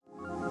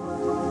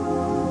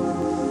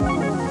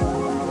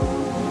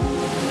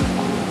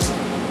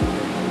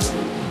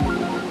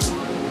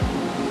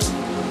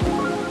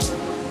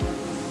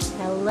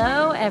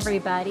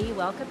everybody.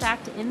 Welcome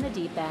back to In the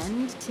Deep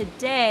End.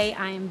 Today,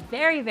 I am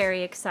very,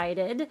 very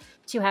excited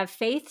to have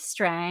Faith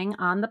Streng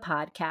on the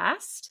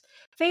podcast.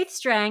 Faith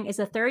Streng is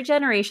a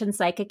third-generation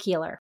psychic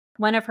healer.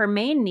 One of her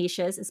main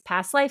niches is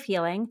past life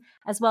healing,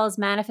 as well as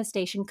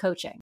manifestation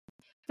coaching.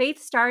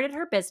 Faith started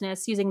her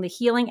business using the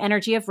healing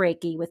energy of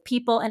Reiki with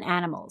people and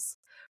animals.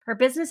 Her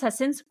business has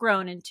since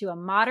grown into a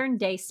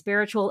modern-day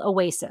spiritual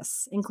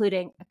oasis,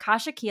 including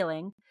Akashic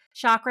healing,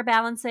 chakra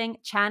balancing,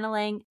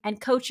 channeling, and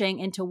coaching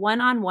into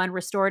one-on-one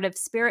restorative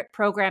spirit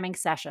programming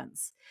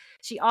sessions.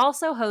 She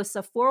also hosts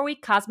a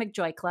 4-week Cosmic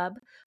Joy Club,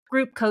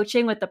 group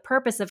coaching with the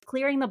purpose of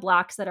clearing the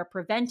blocks that are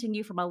preventing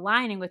you from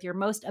aligning with your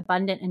most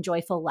abundant and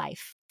joyful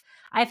life.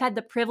 I've had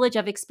the privilege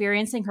of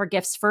experiencing her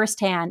gifts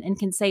firsthand and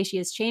can say she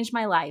has changed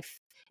my life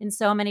in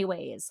so many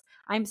ways.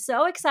 I'm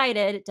so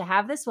excited to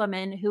have this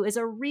woman who is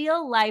a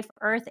real-life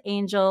Earth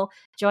Angel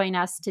join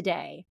us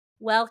today.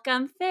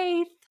 Welcome,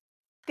 Faith.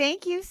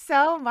 Thank you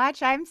so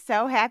much. I'm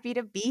so happy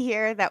to be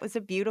here. That was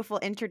a beautiful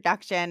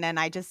introduction, and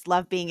I just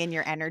love being in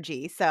your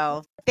energy.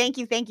 So thank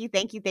you, thank you,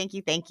 thank you, thank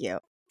you, thank you.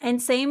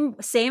 And same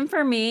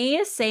for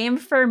me. Same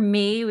for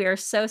me. We are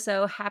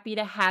so happy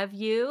to have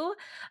you.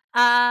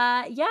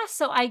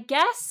 So I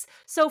guess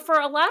for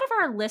a lot of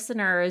our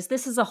listeners,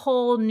 this is a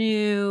whole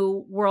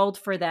new world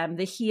for them,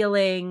 the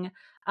healing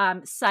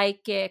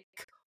psychic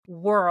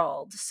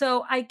world.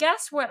 So I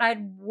guess where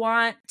I'd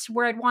want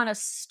to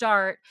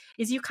start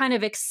is you kind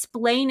of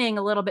explaining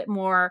a little bit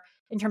more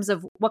in terms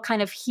of what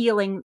kind of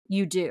healing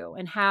you do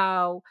and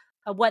how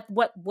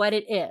what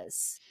it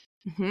is.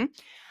 Mm-hmm.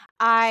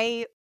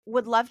 I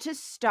would love to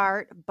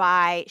start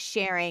by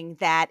sharing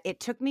that it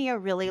took me a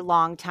really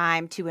long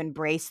time to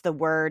embrace the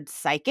word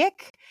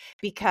psychic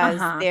because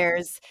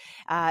there's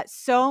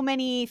so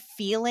many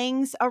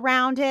feelings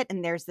around it.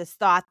 And there's this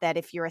thought that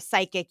if you're a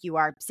psychic, you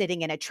are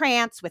sitting in a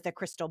trance with a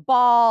crystal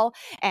ball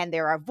and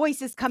there are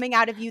voices coming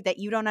out of you that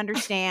you don't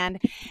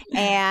understand.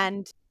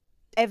 And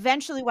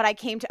eventually what I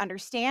came to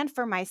understand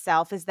for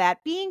myself is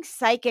that being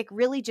psychic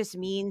really just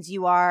means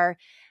you are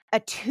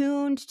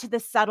attuned to the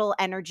subtle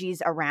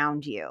energies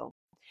around you.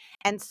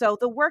 And so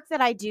the work that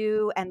I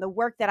do and the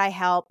work that I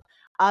help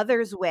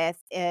others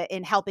with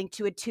in helping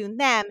to attune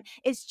them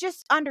is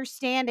just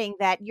understanding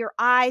that your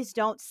eyes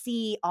don't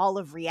see all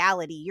of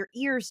reality. Your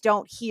ears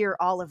don't hear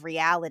all of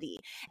reality.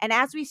 And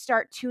as we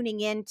start tuning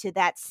into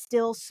that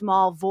still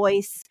small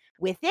voice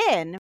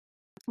within,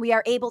 we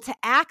are able to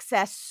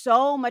access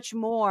so much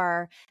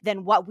more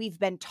than what we've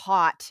been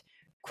taught,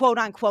 quote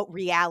unquote,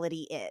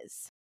 reality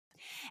is.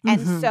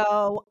 And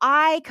so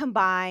I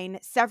combine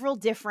several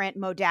different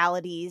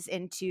modalities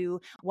into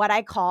what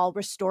I call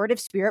restorative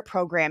spirit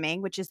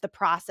programming, which is the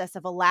process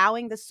of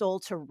allowing the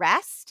soul to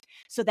rest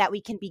so that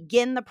we can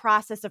begin the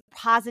process of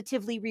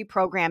positively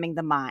reprogramming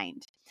the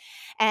mind.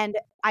 And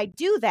I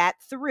do that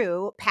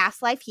through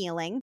past life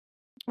healing,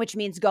 which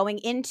means going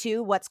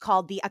into what's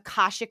called the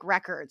Akashic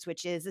records,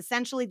 which is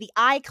essentially the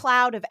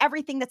iCloud of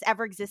everything that's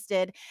ever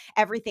existed,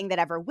 everything that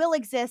ever will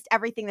exist,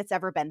 everything that's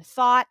ever been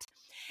thought.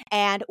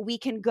 And we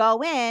can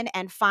go in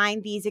and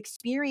find these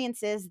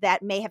experiences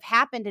that may have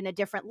happened in a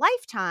different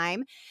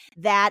lifetime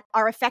that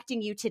are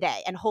affecting you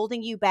today and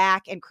holding you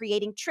back and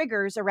creating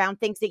triggers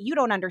around things that you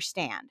don't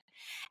understand.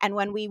 And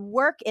when we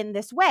work in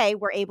this way,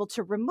 we're able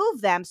to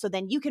remove them so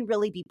then you can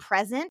really be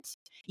present.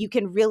 You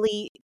can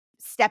really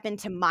step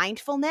into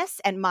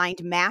mindfulness and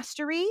mind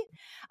mastery.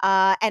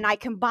 And I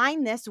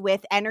combine this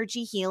with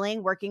energy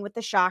healing, working with the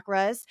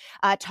chakras,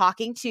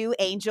 talking to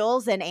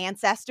angels and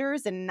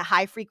ancestors and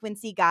high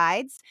frequency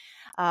guides,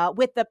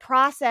 with the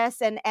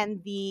process and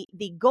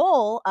the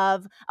goal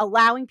of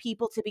allowing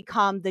people to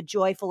become the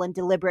joyful and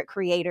deliberate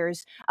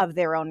creators of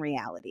their own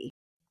reality.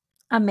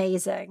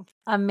 Amazing.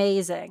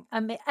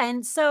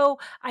 And so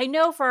I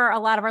know for a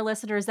lot of our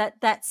listeners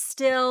that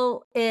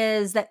still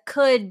is, that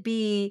could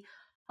be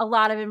a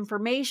lot of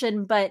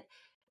information, but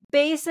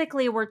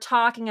basically we're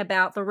talking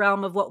about the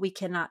realm of what we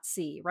cannot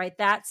see, right?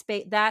 That's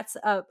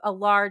a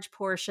large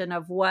portion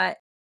of what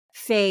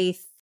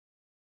Faith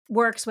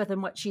works with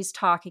and what she's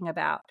talking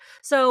about.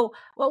 So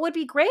what would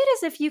be great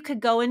is if you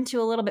could go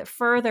into a little bit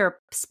further,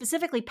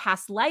 specifically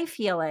past life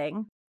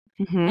healing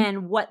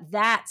and what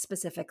that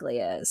specifically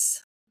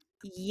is.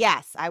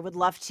 Yes, I would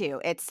love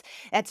to.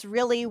 That's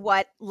really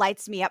what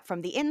lights me up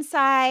from the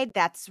inside.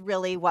 That's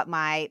really what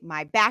my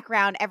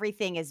background,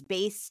 everything is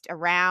based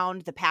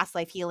around. The past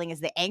life healing is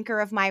the anchor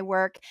of my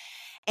work.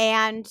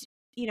 And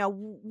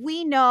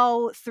we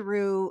know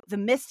through the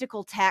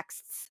mystical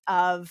texts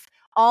of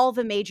all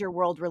the major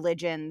world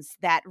religions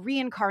that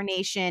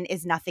reincarnation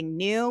is nothing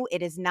new.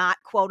 It is not,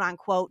 quote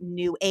unquote,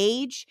 new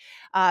age.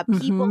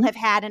 People have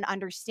had an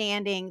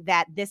understanding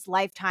that this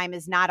lifetime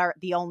is not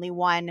the only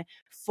one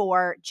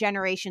for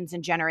generations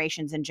and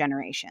generations and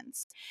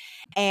generations.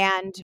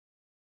 And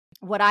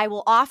what I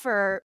will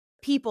offer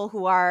people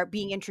who are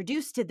being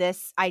introduced to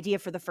this idea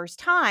for the first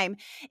time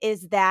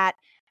is that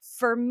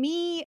for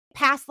me,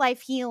 past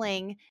life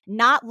healing,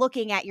 not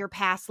looking at your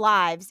past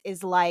lives,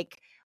 is like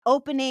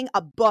opening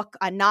a book,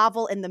 a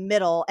novel in the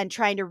middle and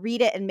trying to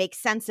read it and make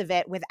sense of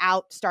it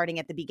without starting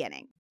at the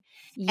beginning.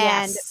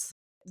 Yes.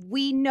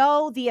 we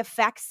know the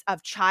effects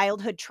of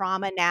childhood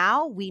trauma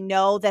now. We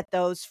know that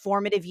those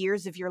formative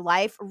years of your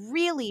life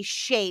really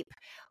shape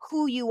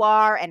who you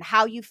are and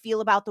how you feel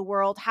about the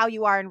world, how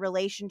you are in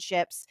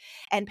relationships.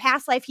 And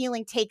past life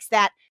healing takes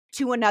that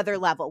to another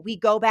level. We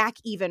go back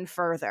even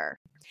further.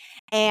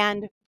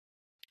 And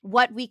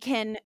what we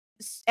can,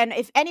 and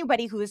if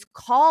anybody who is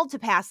called to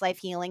past life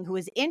healing, who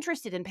is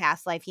interested in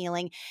past life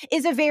healing,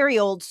 is a very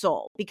old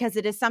soul, because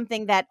it is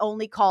something that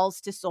only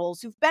calls to souls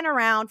who've been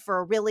around for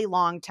a really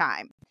long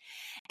time.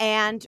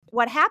 And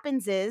what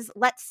happens is,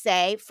 let's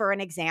say, for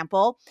an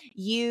example,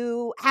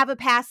 you have a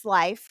past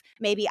life.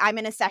 Maybe I'm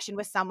in a session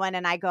with someone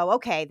and I go,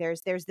 okay,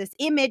 there's this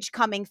image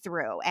coming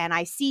through, and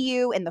I see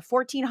you in the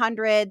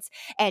 1400s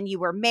and you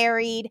were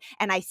married,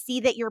 and I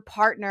see that your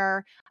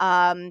partner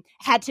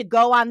had to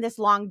go on this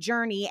long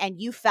journey and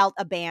you felt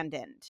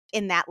abandoned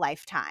in that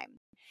lifetime.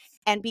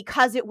 And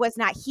because it was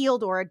not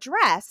healed or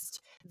addressed,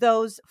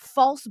 those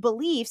false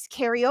beliefs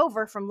carry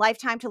over from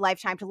lifetime to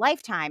lifetime to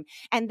lifetime.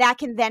 And that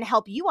can then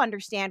help you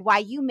understand why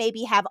you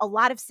maybe have a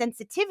lot of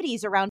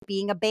sensitivities around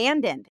being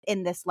abandoned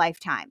in this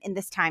lifetime, in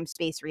this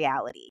time-space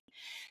reality.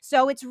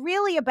 So it's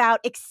really about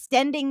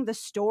extending the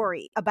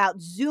story,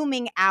 about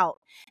zooming out,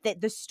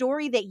 that the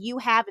story that you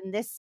have in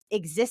this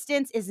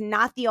existence is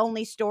not the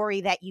only story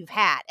that you've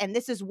had. And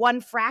this is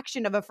one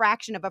fraction of a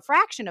fraction of a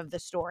fraction of the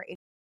story.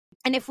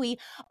 And if we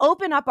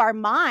open up our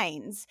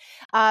minds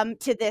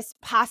to this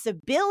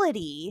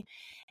possibility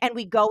and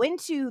we go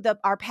into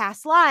our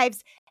past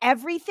lives,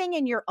 everything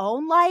in your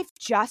own life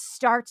just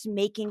starts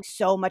making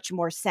so much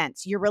more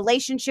sense. Your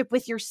relationship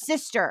with your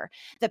sister,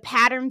 the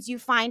patterns you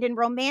find in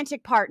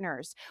romantic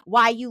partners,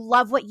 why you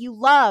love what you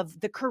love,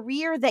 the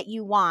career that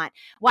you want,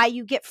 why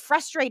you get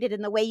frustrated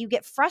in the way you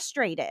get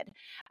frustrated.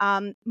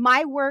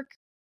 My work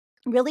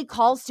really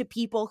calls to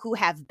people who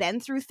have been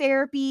through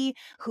therapy,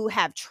 who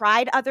have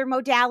tried other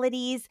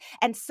modalities,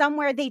 and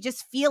somewhere they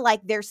just feel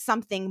like there's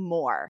something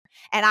more.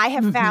 And I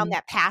have found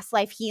that past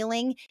life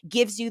healing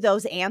gives you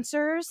those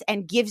answers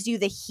and gives you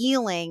the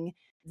healing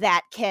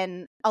that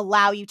can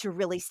allow you to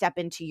really step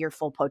into your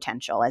full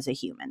potential as a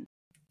human.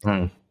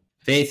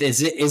 Faith,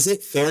 is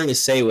it fair to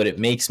say what it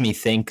makes me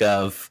think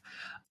of?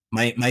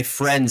 My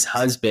friend's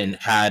husband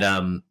had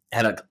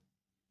a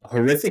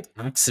horrific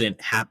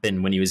accident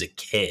happen when he was a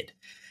kid,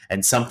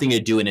 and something to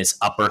do in his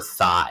upper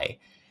thigh,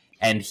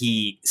 and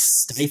he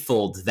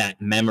stifled that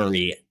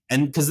memory.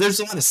 And because there's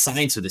a lot of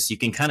science with this, you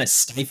can kind of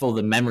stifle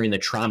the memory and the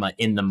trauma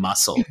in the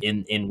muscle,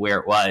 in where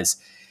it was.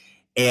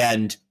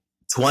 And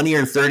 20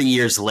 or 30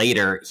 years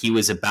later, he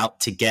was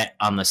about to get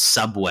on the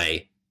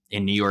subway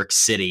in New York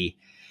City,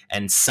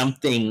 and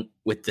something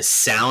with the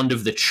sound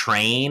of the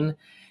train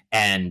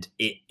and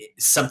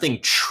something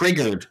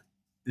triggered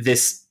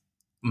this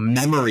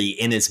memory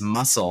in his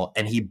muscle,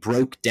 and he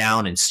broke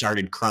down and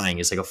started crying.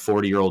 He's like a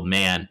 40-year-old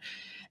man.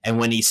 And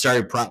when he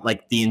started,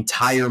 like, the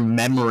entire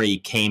memory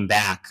came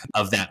back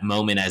of that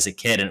moment as a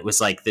kid. And it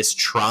was like this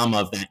trauma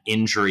of that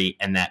injury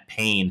and that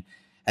pain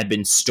had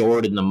been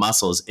stored in the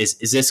muscles. Is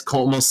this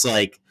almost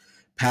like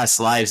past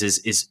lives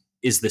is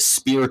the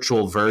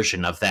spiritual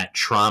version of that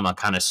trauma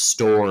kind of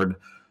stored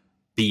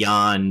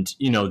beyond,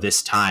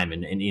 this time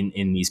and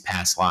in these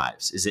past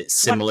lives? Is it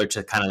similar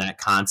to kind of that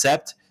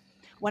concept?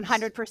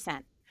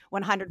 100%.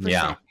 100%.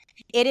 Yeah.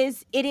 It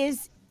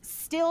is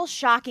still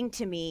shocking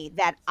to me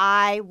that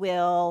I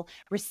will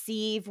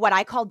receive what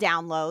I call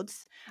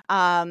downloads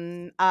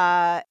in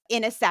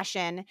a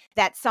session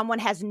that someone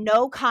has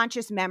no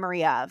conscious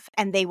memory of,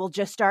 and they will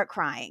just start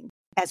crying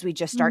as we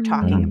just start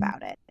talking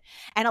about it.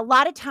 And a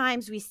lot of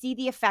times we see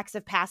the effects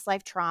of past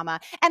life trauma.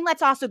 And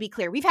let's also be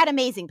clear, we've had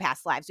amazing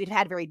past lives. We've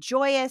had very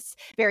joyous,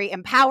 very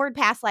empowered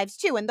past lives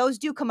too. And those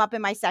do come up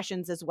in my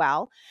sessions as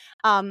well.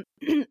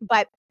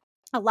 But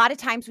a lot of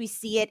times we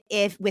see it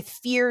with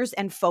fears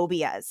and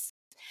phobias,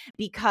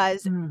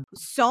 because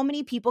so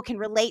many people can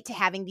relate to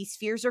having these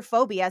fears or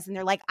phobias. And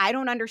they're like, I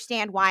don't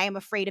understand why I'm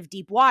afraid of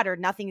deep water.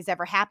 Nothing has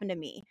ever happened to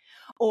me.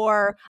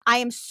 Or I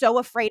am so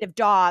afraid of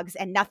dogs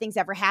and nothing's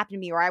ever happened to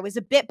me. Or I was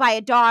bit by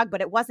a dog, but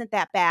it wasn't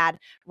that bad,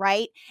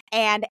 right?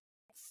 And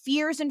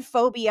fears and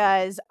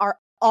phobias are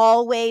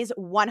always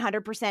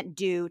 100%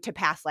 due to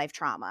past life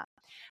trauma.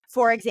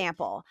 For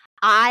example,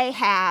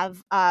 I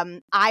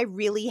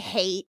really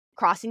hate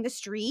crossing the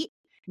street,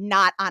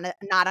 not on a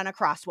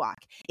crosswalk.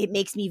 It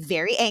makes me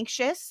very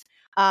anxious.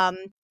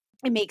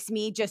 It makes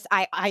me just,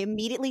 I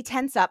immediately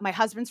tense up. My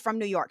husband's from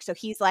New York, so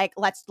he's like,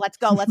 let's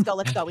go.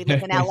 We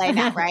live in LA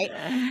now, right?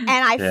 And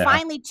I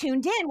finally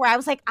tuned in where I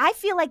was like, I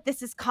feel like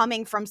this is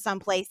coming from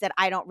someplace that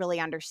I don't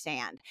really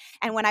understand.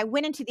 And when I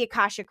went into the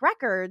Akashic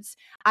Records,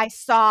 I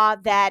saw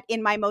that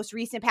in my most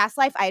recent past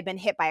life, I had been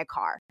hit by a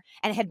car,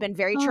 and it had been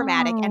very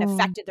traumatic and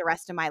affected the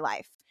rest of my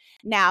life.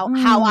 Now,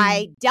 how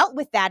I dealt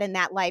with that in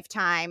that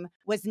lifetime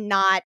was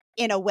not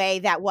in a way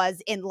that was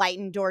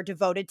enlightened or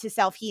devoted to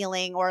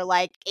self-healing or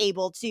like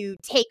able to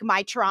take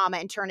my trauma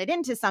and turn it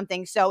into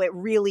something. So it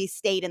really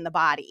stayed in the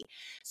body.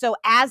 So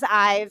as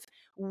I've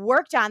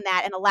worked on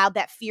that and allowed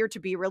that fear to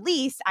be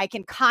released, I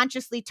can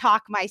consciously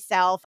talk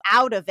myself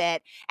out of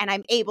it, and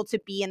I'm able to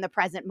be in the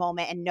present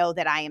moment and know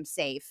that I am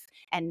safe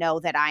and know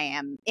that I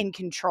am in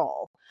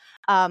control.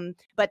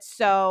 But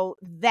so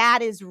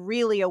that is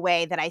really a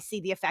way that I see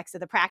the effects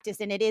of the practice.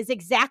 And it is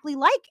exactly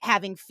like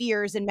having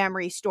fears and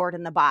memories stored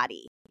in the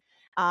body.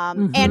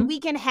 And we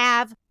can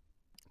have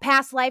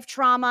past life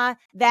trauma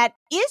that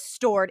is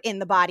stored in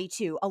the body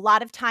too. A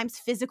lot of times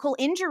physical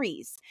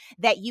injuries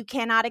that you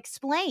cannot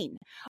explain,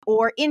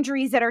 or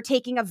injuries that are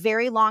taking a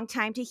very long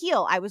time to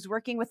heal. I was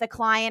working with a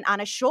client on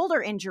a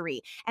shoulder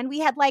injury, and we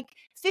had like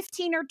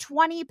 15 or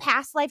 20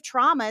 past life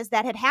traumas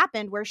that had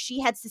happened where she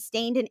had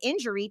sustained an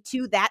injury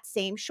to that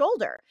same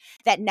shoulder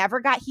that never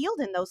got healed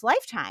in those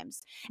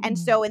lifetimes. And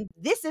so, and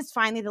this is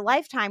finally the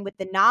lifetime with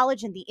the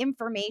knowledge and the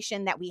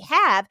information that we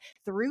have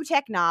through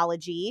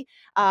technology,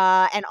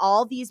 and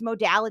all these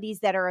modalities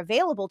that are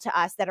available to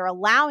us that are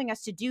allowing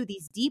us to do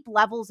these deep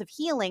levels of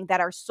healing that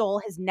our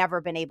soul has never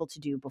been able to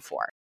do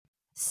before.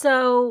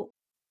 So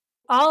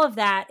all of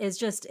that is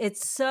just,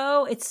 it's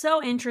so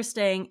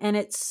interesting, and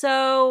it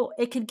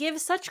could give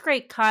such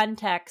great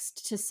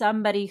context to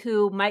somebody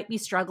who might be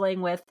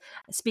struggling with,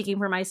 speaking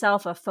for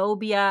myself, a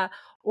phobia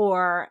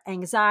or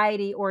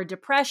anxiety or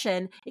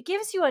depression. It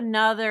gives you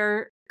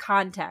another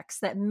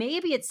context that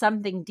maybe it's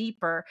something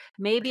deeper,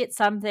 maybe it's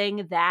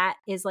something that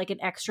is like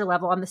an extra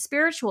level on the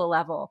spiritual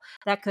level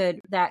that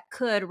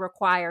could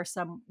require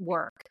some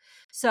work.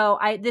 So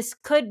this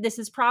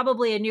is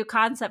probably a new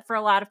concept for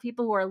a lot of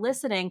people who are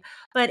listening,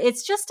 but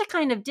it's just to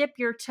kind of dip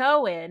your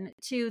toe in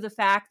to the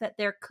fact that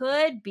there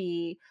could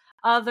be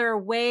other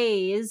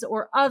ways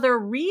or other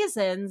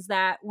reasons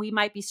that we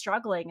might be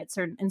struggling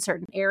in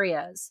certain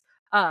areas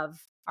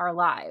of our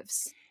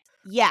lives.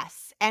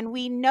 Yes. And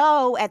we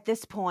know at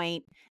this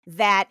point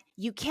that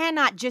you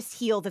cannot just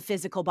heal the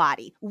physical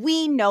body.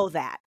 We know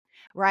that,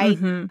 right?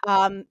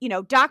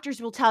 Doctors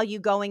will tell you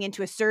going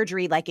into a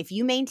surgery, like if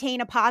you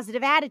maintain a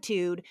positive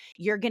attitude,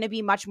 you're going to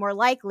be much more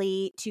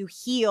likely to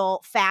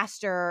heal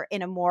faster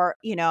in a more,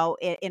 in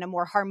a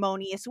more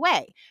harmonious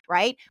way,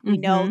 right? We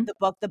know the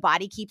book, The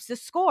Body Keeps the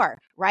Score,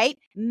 right?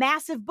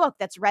 Massive book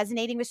that's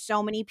resonating with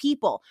so many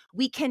people.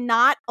 We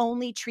cannot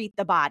only treat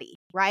the body,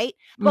 right?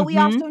 But we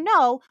also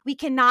know we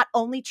cannot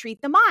only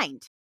treat the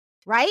mind.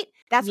 Right?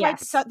 That's why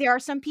there are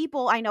some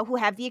people I know who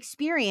have the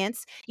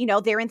experience,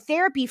 they're in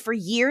therapy for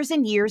years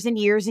and years and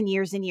years and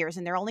years and years,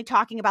 and they're only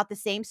talking about the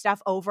same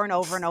stuff over and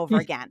over and over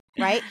again,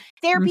 right?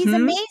 Therapy is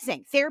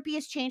amazing. Therapy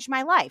has changed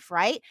my life,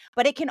 right?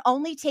 But it can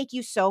only take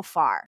you so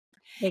far.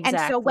 Exactly.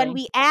 And so when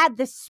we add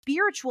the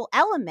spiritual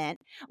element,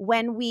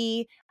 when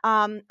we,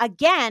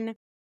 again,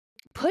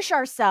 push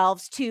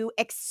ourselves to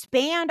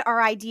expand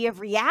our idea of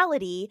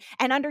reality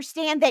and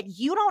understand that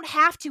you don't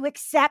have to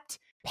accept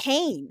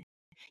pain.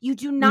 You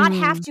do not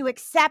have to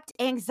accept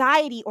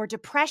anxiety or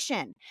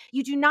depression.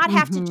 You do not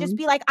have to just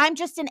be like, I'm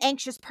just an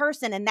anxious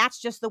person and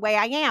that's just the way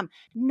I am.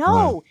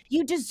 No,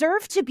 you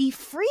deserve to be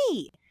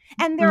free.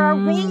 And there are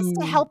ways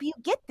to help you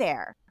get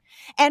there.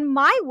 And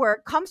my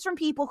work comes from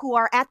people who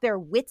are at their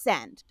wits'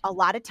 end a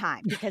lot of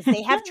time because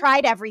they have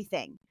tried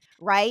everything.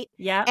 Right?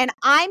 Yeah. And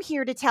I'm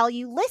here to tell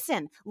you,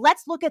 listen,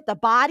 let's look at the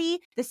body,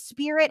 the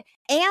spirit,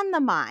 and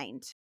the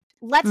mind.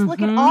 Let's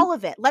look at all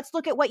of it. Let's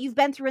look at what you've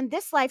been through in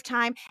this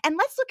lifetime, and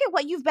let's look at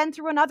what you've been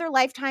through in other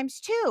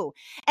lifetimes too.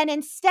 And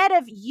instead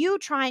of you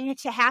trying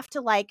to have to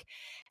like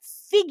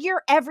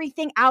figure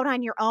everything out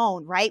on your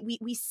own, right?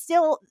 We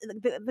still,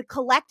 the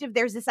collective,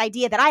 there's this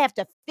idea that I have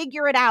to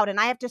figure it out and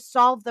I have to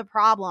solve the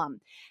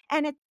problem.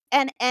 And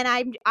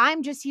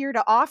I'm just here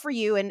to offer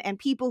you, and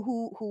people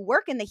who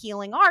work in the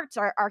healing arts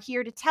are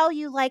here to tell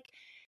you, like,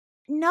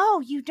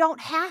 no, you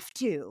don't have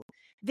to.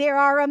 There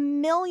are a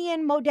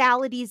million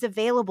modalities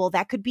available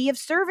that could be of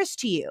service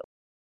to you.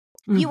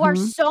 You are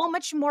so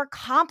much more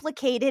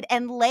complicated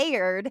and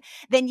layered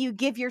than you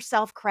give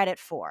yourself credit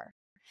for.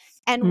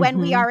 And when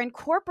we are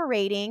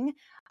incorporating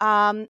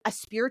a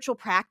spiritual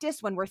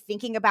practice, when we're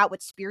thinking about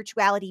what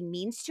spirituality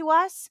means to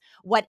us,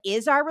 what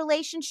is our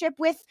relationship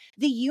with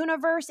the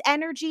universe,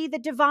 energy, the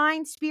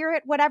divine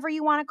spirit, whatever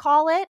you want to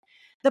call it,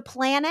 the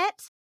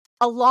planet,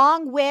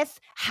 along with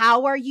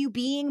how are you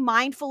being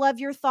mindful of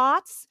your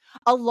thoughts,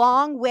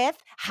 along with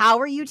how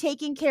are you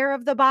taking care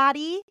of the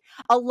body,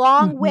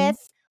 along with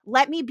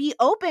let me be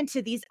open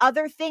to these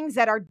other things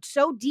that are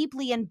so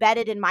deeply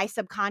embedded in my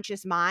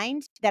subconscious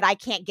mind that I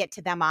can't get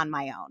to them on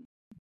my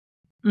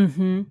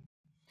own.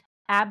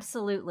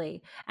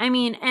 Absolutely. I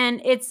mean,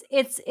 and it's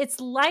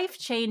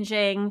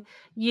life-changing,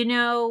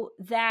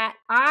 that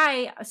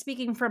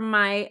speaking from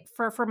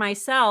for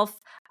myself,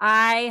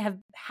 I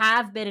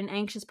have been an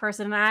anxious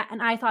person,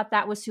 and I thought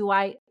that was who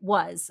I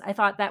was. I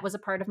thought that was a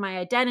part of my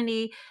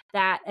identity,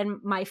 and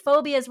my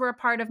phobias were a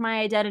part of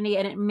my identity,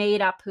 and it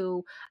made up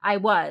who I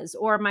was,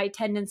 or my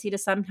tendency to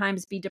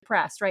sometimes be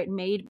depressed, right?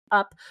 Made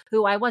up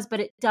who I was, but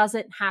it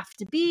doesn't have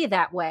to be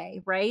that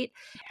way, right?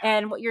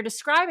 And what you're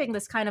describing,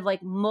 this kind of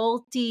like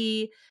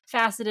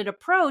multi-faceted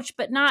approach,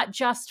 but not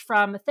just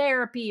from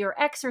therapy or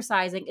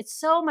exercising. It's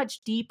so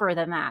much deeper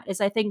than that,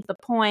 is I think the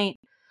point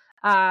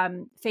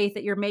Faith,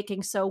 that you're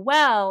making so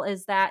well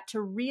is that to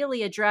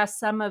really address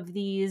some of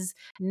these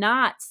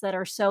knots that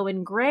are so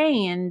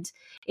ingrained,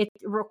 it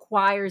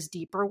requires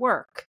deeper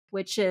work,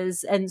 which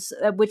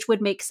which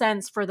would make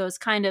sense for those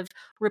kind of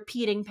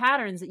repeating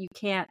patterns that you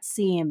can't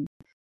seem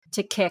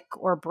to kick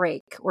or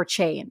break or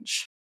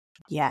change.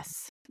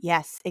 Yes,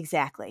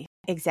 exactly.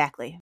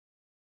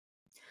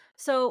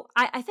 So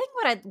I think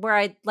where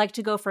I'd like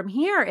to go from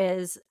here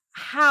is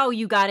how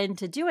you got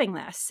into doing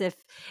this. If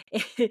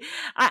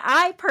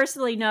I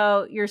personally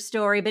know your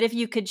story, but if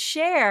you could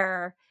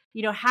share,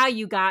 how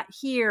you got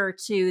here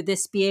to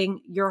this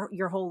being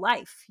your whole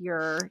life,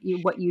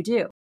 what you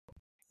do.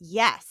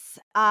 Yes.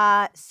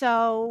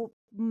 So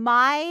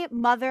my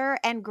mother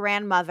and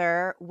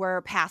grandmother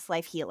were past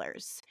life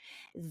healers.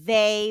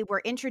 They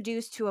were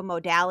introduced to a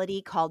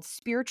modality called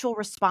spiritual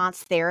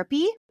response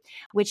therapy,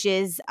 which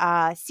is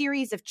a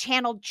series of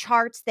channeled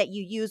charts that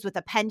you use with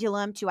a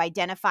pendulum to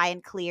identify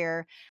and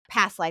clear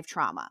past life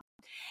trauma.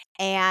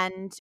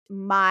 And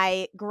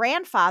my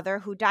grandfather,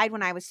 who died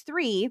when I was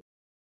 3,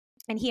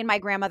 and he and my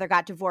grandmother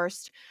got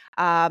divorced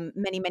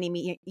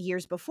many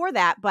years before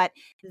that, but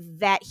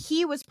that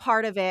he was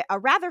part of a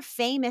rather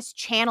famous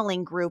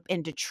channeling group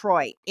in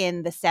Detroit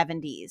in the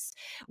 70s,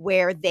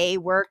 where they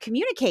were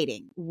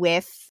communicating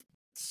with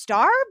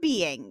star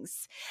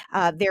beings.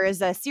 There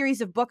is a series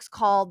of books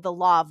called The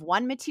Law of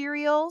One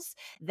materials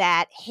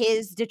that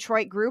his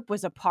Detroit group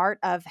was a part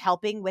of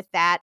helping with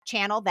that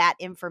channel, that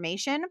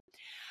information.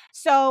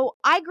 So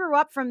I grew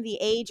up from the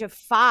age of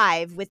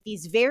 5 with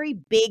these very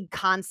big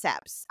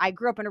concepts. I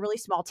grew up in a really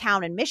small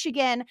town in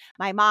Michigan.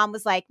 My mom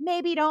was like,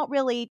 maybe don't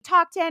really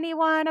talk to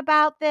anyone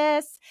about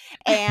this.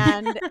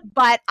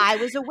 But I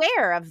was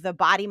aware of the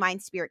body,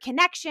 mind, spirit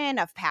connection,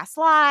 of past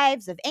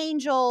lives, of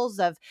angels,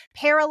 of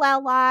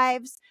parallel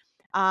lives.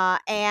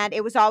 And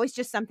it was always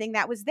just something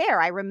that was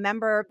there. I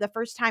remember the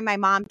first time my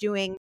mom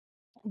doing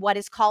what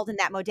is called in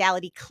that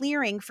modality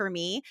clearing for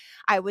me.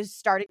 I was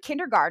started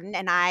kindergarten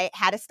and I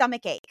had a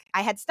stomach ache.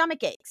 I had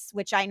stomach aches,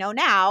 which I know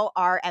now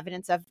are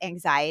evidence of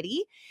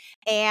anxiety.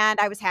 And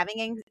I was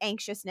having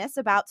anxiousness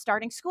about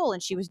starting school.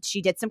 And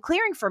she did some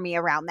clearing for me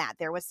around that.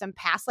 There was some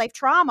past life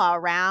trauma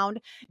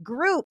around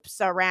groups,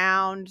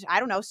 around, I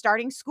don't know,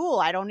 starting school.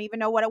 I don't even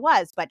know what it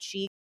was, but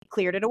she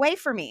cleared it away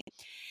for me.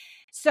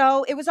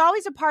 So it was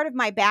always a part of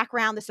my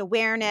background, this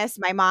awareness.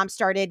 My mom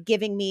started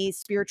giving me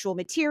spiritual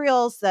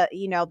materials,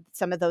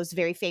 some of those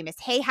very famous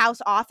Hay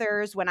House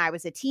authors when I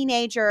was a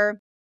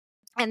teenager.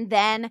 And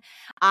then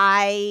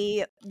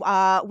I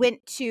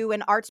went to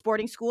an arts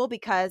boarding school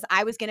because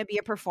I was going to be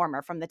a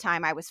performer from the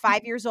time I was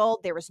 5 years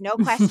old. There was no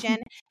question.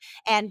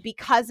 And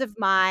because of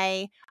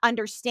my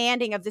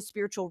understanding of the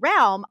spiritual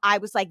realm, I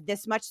was like,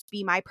 this must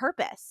be my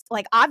purpose.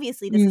 Like,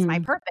 obviously, this is my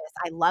purpose.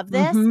 I love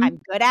this. I'm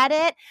good at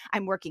it.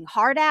 I'm working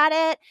hard at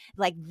it.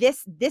 Like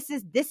this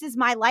is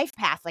my life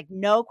path. Like,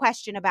 no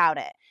question about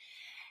it.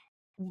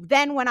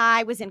 Then when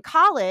I was in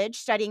college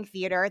studying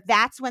theater,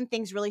 that's when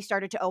things really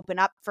started to open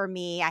up for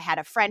me. I had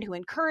a friend who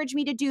encouraged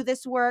me to do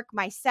this work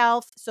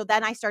myself. So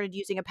then I started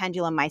using a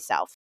pendulum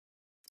myself.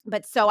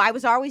 But so I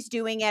was always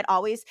doing it,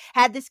 always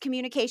had this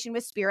communication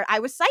with spirit. I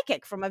was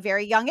psychic from a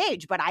very young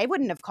age, but I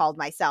wouldn't have called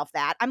myself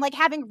that. I'm like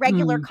having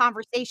regular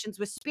conversations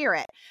with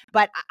spirit,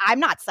 but I'm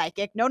not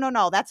psychic.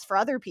 No, that's for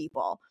other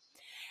people.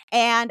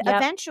 And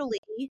eventually,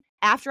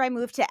 after I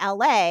moved to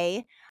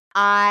LA,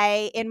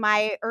 in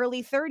my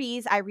early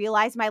 30s, I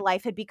realized my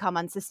life had become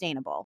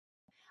unsustainable.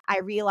 I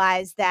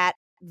realized that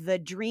the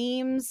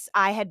dreams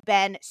I had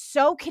been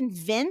so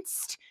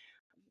convinced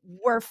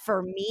were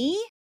for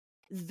me,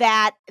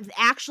 that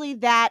actually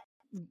that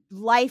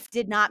life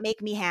did not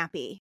make me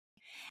happy.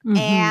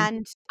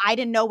 And I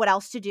didn't know what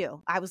else to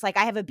do. I was like,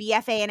 I have a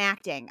BFA in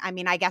acting. I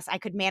mean, I guess I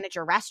could manage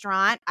a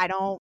restaurant. I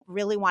don't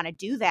really want to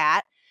do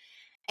that.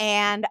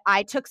 And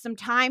I took some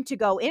time to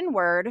go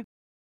inward,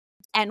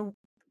 and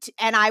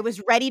I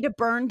was ready to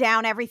burn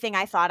down everything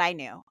I thought I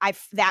knew.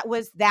 That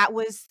was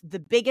the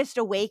biggest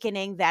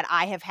awakening that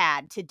I have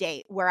had to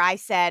date, where I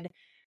said,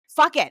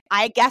 fuck it.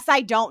 I guess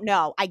I don't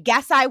know. I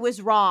guess I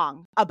was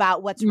wrong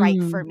about what's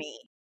right for me.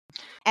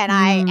 And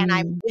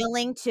I'm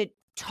willing to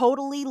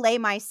totally lay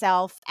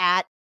myself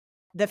at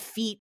the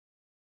feet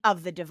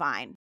of the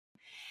divine.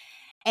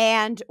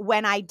 And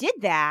when I did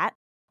that,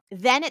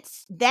 then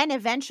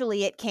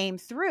eventually it came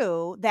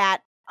through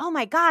that, oh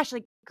my gosh,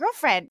 like,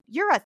 girlfriend,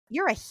 you're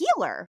a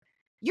healer.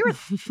 You're a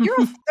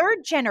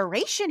third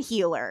generation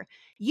healer.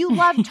 You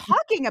love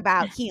talking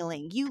about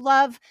healing. You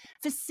love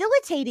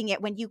facilitating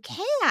it when you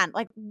can.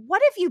 Like,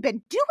 what have you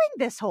been doing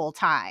this whole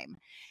time?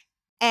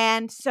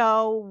 And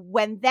so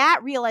when that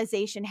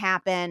realization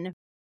happened,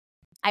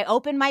 I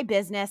opened my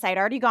business. I'd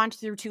already gone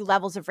through 2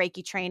 levels of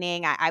Reiki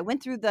training. I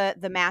went through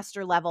the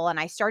master level, and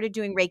I started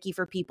doing Reiki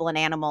for people and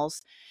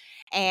animals.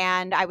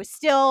 And I was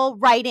still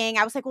writing.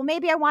 I was like, well,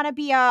 maybe I want to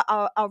be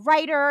a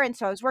writer. And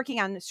so I was working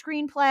on the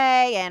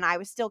screenplay, and I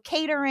was still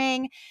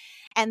catering.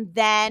 And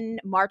then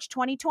March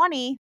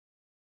 2020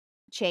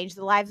 changed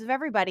the lives of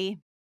everybody.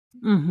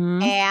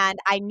 And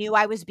I knew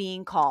I was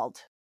being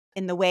called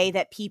in the way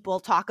that people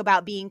talk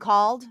about being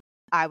called.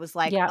 I was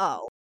like,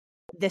 oh,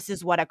 this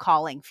is what a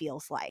calling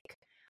feels like.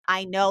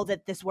 I know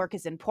that this work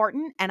is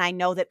important and I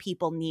know that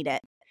people need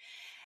it.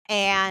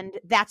 And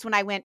that's when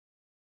I went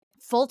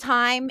full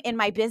time in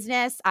my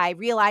business. I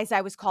realized I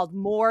was called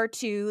more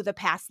to the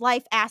past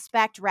life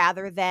aspect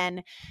rather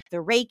than the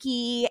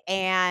Reiki.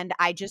 And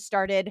I just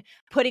started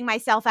putting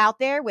myself out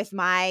there with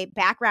my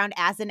background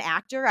as an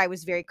actor. I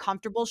was very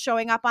comfortable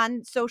showing up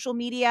on social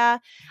media.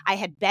 I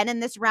had been in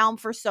this realm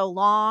for so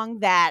long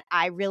that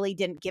I really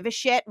didn't give a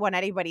shit what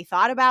anybody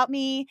thought about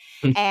me.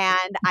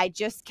 And I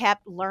just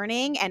kept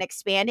learning and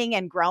expanding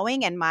and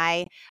growing. And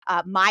my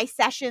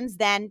sessions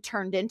then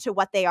turned into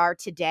what they are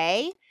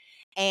today.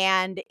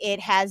 And it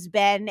has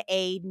been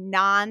a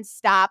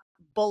nonstop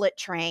bullet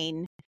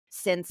train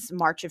since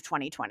March of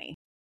 2020,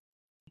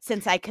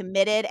 since I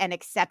committed and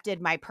accepted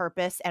my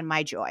purpose and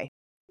my joy.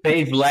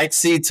 Faith,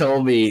 Lexi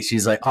told me,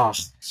 she's like, oh,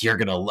 you're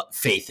going to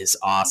Faith is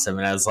awesome.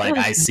 And I was like,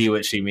 I see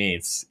what she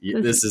means.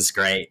 This is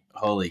great.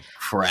 Holy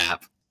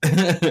crap.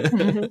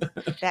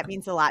 That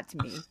means a lot to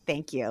me.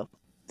 Thank you.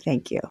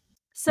 Thank you.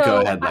 So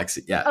go ahead,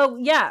 Lexi. Yeah. Oh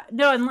yeah.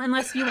 No,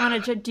 unless you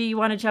want to, do you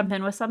want to jump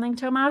in with something,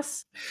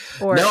 Tomas?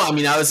 Or no, I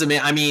mean,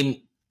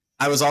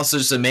 I was also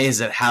just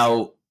amazed at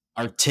how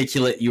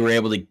articulate you were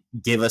able to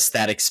give us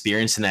that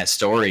experience and that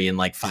story in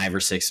like 5 or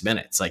 6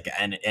 minutes. Like,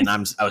 and I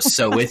was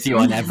so with you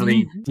on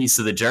every piece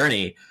of the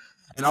journey,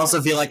 and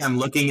also feel like I'm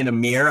looking in a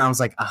mirror. I was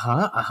like,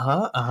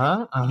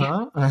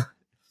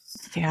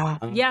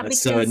 yeah.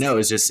 Because, so no,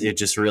 it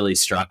just really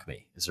struck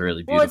me. It's a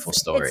really beautiful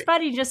story. It's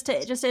funny just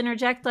to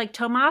interject. Like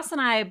Tomas and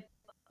I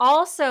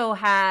also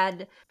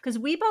had, because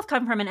we both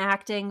come from an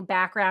acting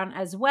background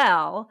as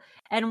well,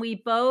 and we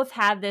both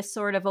had this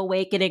sort of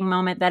awakening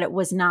moment that it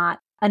was not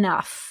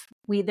enough.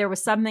 There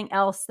was something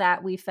else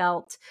that we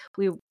felt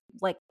we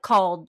like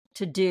called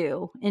to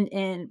do in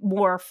an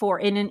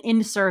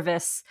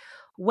in-service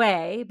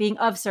way, being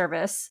of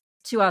service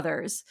to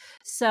others.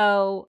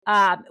 So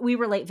we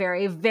relate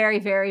very, very,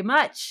 very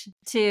much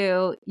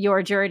to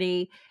your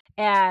journey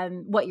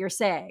and what you're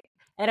saying.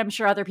 And I'm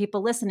sure other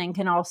people listening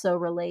can also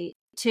relate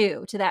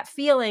to that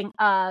feeling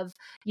of,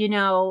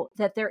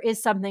 that there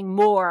is something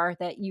more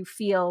that you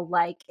feel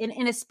like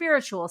in a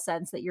spiritual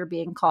sense that you're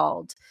being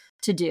called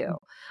to do.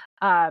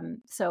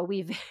 So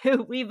we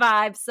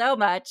vibe so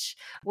much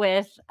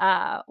with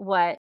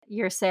what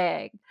you're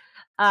saying.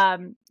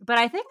 But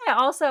I think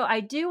I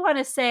do want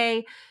to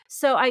say,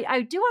 so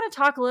I do want to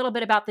talk a little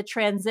bit about the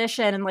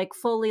transition and like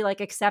fully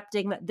like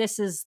accepting that this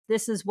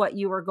is what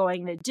you were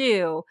going to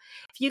do.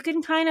 If you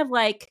can kind of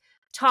like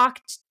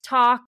talk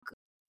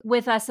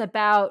with us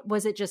about,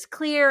 was it just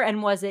clear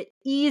and was it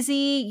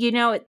easy,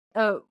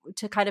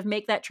 to kind of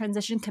make that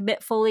transition,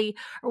 commit fully,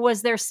 or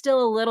was there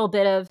still a little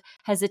bit of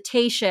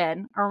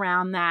hesitation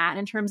around that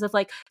in terms of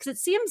like, because it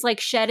seems like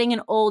shedding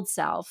an old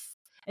self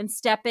and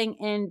stepping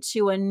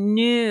into a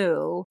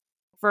new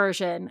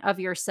version of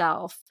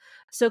yourself.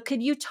 So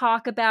could you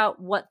talk about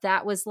what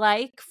that was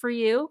like for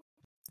you?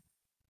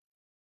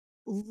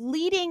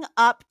 Leading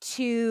up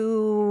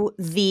to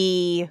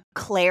the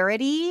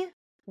clarity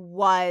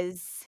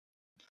was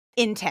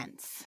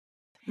intense.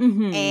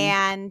 Mm-hmm.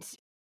 And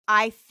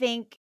I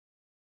think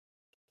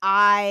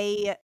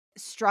I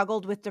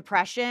struggled with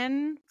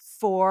depression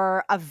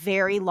for a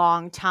very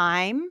long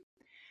time,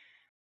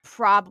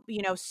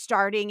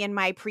 starting in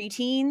my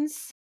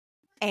preteens.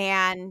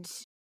 And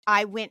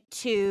I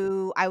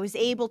was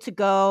able to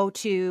go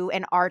to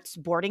an arts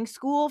boarding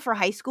school for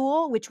high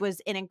school, which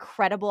was an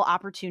incredible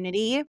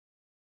opportunity.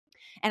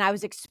 And I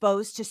was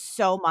exposed to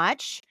so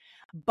much,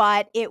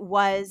 but it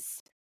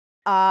was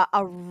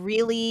a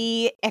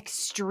really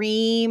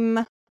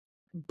extreme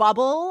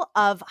bubble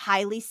of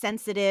highly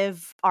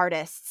sensitive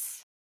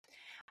artists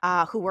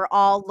who were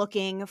all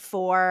looking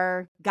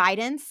for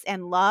guidance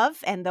and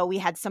love. And though we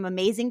had some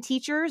amazing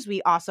teachers,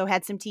 we also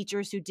had some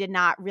teachers who did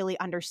not really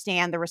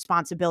understand the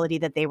responsibility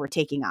that they were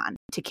taking on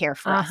to care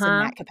for us in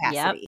that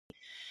capacity.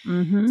 Yep.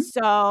 Mm-hmm.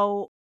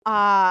 So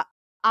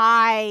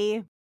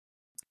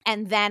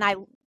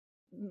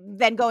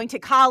then going to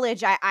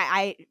college,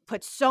 I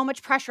put so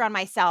much pressure on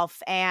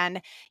myself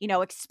and,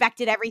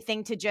 expected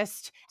everything to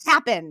just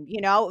happen.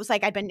 It was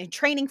like I'd been in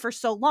training for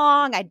so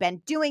long. I'd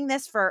been doing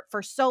this for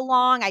so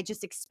long. I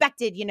just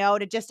expected,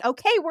 to just,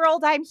 okay,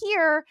 world, I'm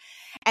here.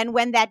 And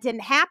when that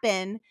didn't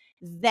happen,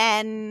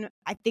 then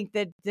I think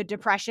that the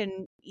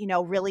depression,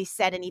 really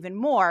set in even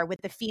more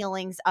with the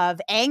feelings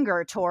of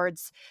anger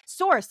towards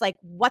source. Like,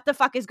 what the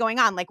fuck is going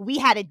on? Like, we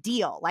had a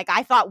deal. Like,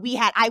 I thought we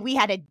had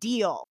a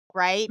deal,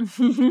 right?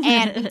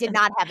 And we did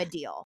not have a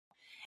deal.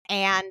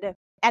 And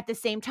at the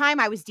same time,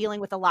 I was dealing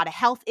with a lot of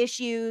health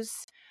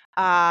issues.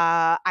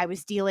 I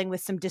was dealing with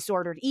some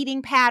disordered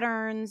eating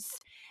patterns.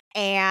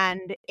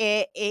 And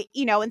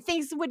and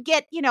things would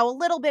get, a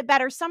little bit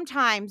better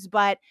sometimes,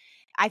 but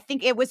I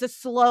think it was a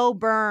slow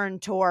burn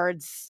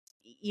towards,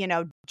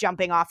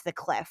 jumping off the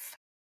cliff.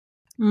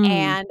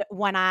 And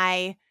when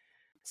I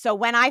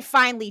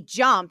finally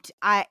jumped,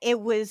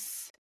 it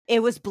was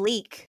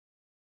bleak.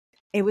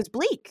 It was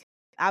bleak.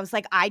 I was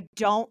like, I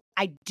don't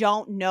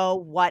know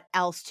what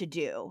else to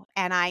do.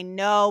 And I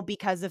know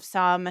because of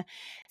some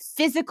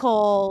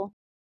physical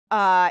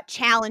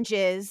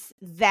challenges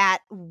that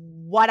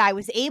what I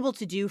was able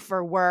to do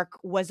for work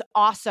was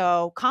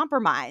also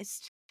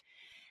compromised.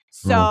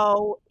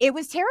 So it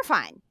was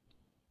terrifying.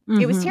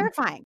 It was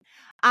terrifying.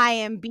 I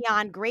am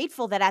beyond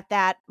grateful that at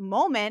that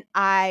moment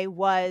I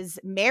was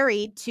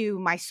married to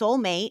my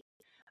soulmate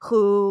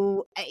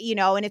who,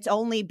 and it's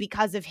only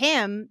because of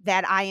him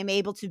that I am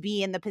able to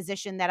be in the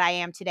position that I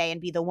am today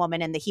and be the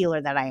woman and the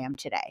healer that I am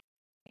today.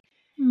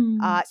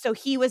 So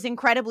he was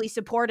incredibly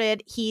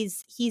supported.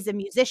 He's a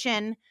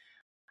musician.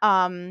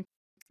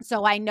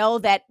 So I know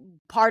that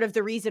part of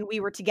the reason we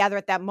were together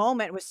at that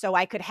moment was so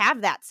I could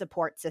have that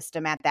support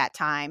system at that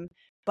time.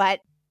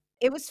 But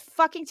it was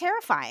fucking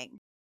terrifying.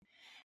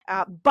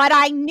 But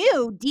I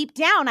knew deep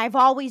down, I've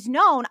always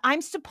known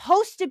I'm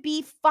supposed to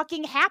be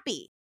fucking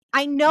happy.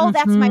 I know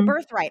that's my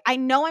birthright. I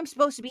know I'm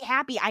supposed to be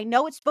happy. I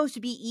know it's supposed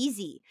to be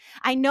easy.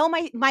 I know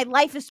my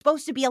life is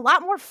supposed to be a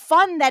lot more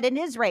fun than it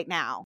is right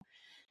now.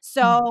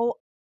 So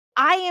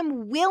I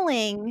am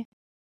willing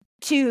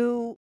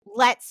to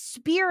let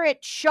spirit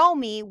show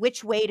me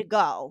which way to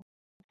go.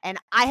 And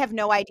I have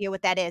no idea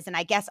what that is. And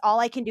I guess all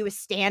I can do is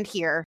stand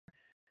here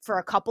for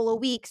a couple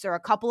of weeks or a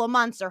couple of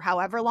months or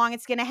however long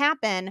it's going to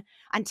happen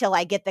until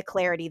I get the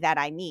clarity that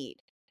I need.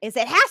 It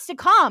has to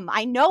come.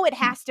 I know it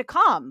has to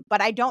come,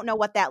 but I don't know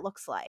what that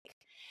looks like.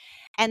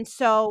 And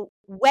so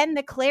when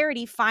the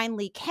clarity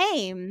finally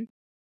came,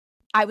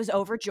 I was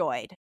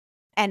overjoyed.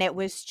 And it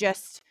was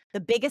just the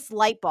biggest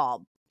light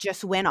bulb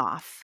just went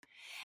off.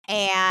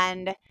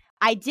 And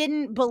I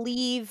didn't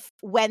believe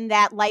when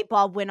that light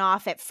bulb went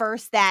off at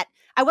first that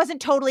I wasn't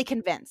totally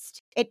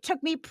convinced. It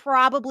took me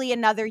probably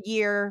another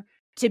year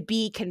to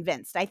be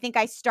convinced. I think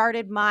I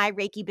started my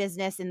Reiki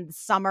business in the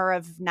summer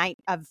of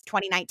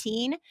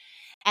 2019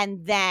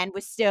 and then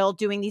was still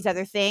doing these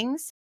other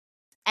things.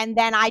 And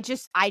then I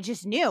just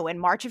knew in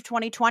March of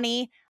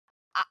 2020,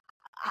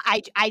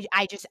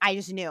 I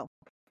just knew.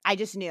 I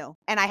just knew.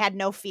 And I had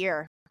no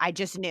fear. I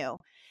just knew.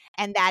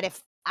 And that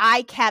if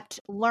I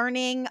kept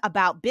learning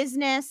about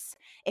business,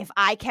 if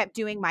I kept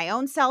doing my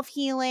own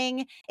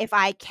self-healing, if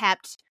I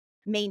kept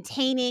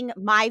maintaining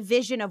my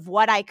vision of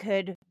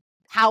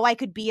how I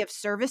could be of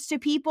service to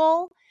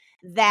people,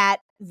 that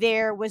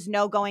there was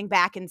no going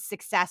back and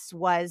success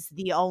was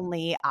the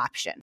only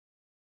option.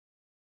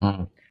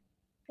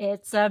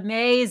 It's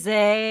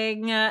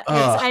amazing.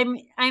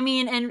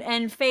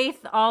 And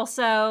Faith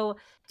also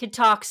could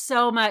talk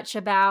so much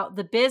about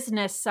the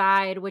business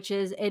side, which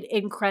is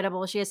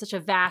incredible. She has such a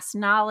vast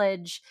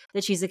knowledge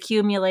that she's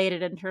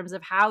accumulated in terms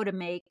of how to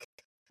make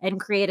and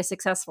create a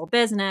successful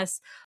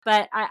business.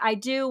 But I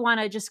do want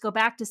to just go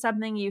back to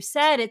something you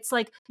said. It's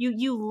like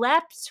you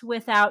leapt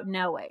without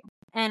knowing.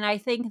 And I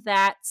think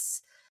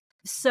that's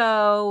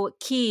so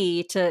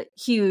key to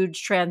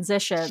huge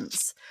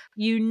transitions.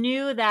 You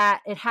knew that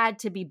it had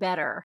to be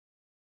better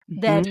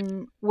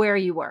than where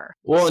you were.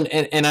 Well,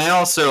 and I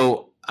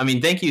also,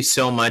 thank you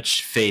so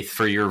much, Faith,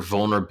 for your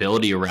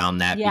vulnerability around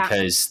that,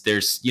 because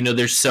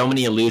there's so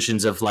many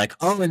illusions of like,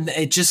 oh, and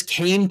it just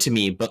came to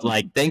me. But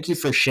like, thank you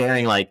for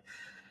sharing like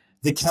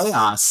the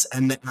chaos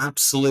and the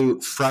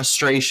absolute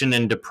frustration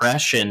and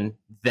depression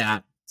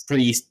that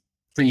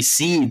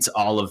precedes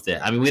all of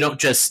this. We don't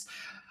just,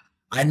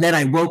 and then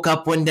I woke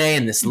up one day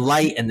and this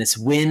light and this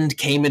wind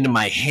came into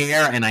my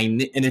hair and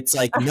it's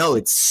like, no,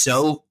 it's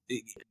so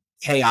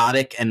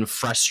chaotic and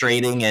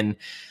frustrating, and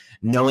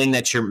knowing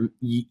that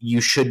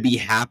you should be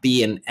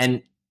happy,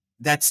 and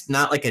that's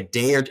not like a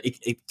day or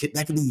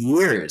that could be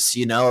years,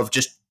 of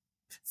just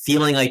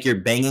feeling like you're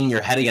banging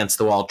your head against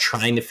the wall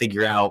trying to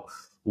figure out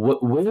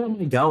where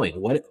am I going?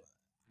 What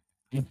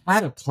I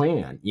had a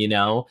plan,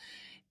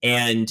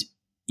 and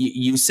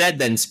you said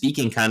then,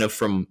 speaking kind of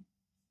from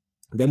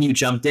then, you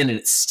jumped in and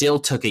it still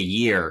took a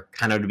year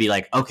kind of to be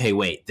like, okay,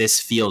 wait,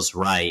 this feels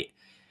right.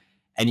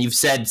 And you've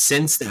said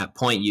since that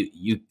point,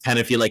 you kind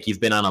of feel like you've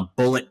been on a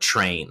bullet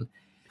train.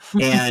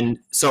 And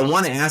so I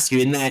want to ask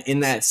you in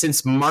that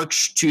since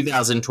March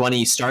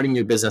 2020, starting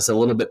your business a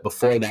little bit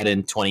before that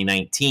in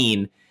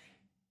 2019,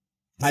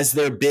 has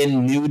there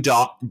been new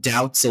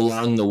doubts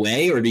along the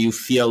way, or do you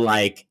feel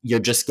like you're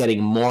just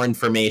getting more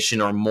information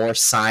or more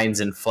signs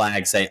and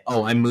flags say,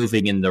 oh, I'm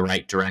moving in the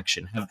right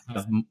direction?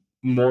 Have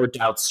more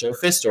doubts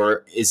surfaced,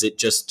 or is it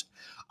just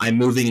I'm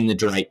moving in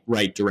the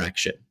right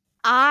direction?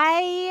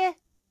 I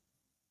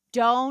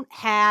don't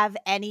have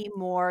any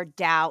more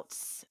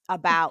doubts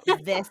about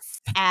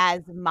this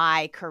as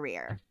my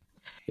career.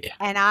 Yeah.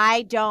 And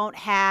I don't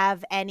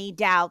have any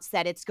doubts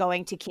that it's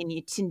going to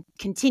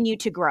continue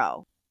to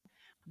grow.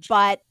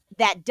 But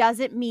that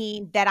doesn't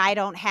mean that I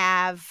don't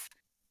have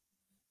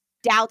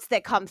doubts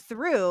that come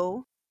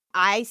through.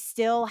 I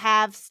still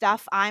have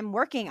stuff I'm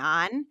working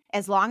on.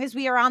 As long as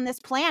we are on this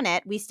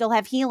planet, we still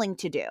have healing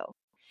to do.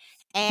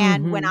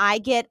 And when I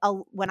get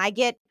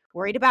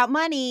worried about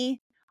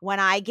money,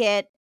 when I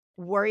get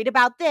worried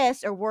about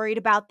this or worried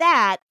about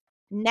that,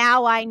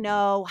 now I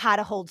know how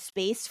to hold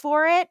space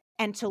for it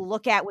and to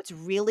look at what's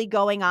really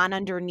going on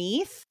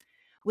underneath,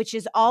 which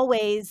is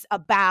always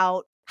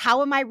about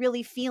how am I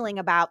really feeling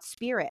about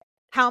spirit?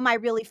 How am I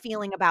really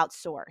feeling about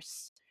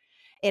source?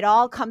 it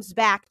all comes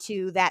back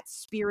to that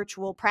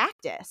spiritual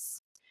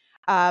practice.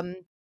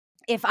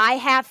 If I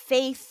have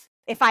faith,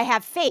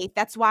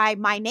 that's why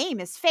my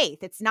name is Faith.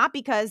 It's not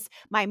because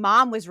my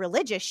mom was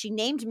religious. She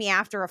named me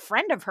after a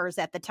friend of hers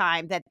at the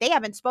time that they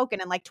haven't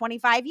spoken in like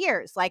 25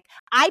 years. Like,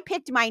 I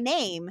picked my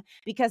name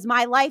because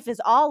my life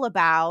is all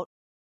about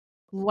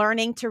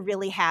learning to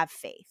really have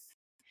faith.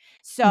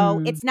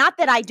 So it's not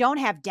that I don't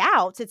have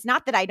doubts. It's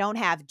not that I don't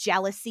have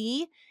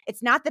jealousy.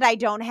 It's not that I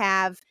don't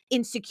have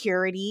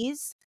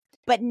insecurities.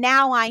 But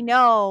now I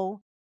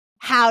know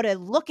how to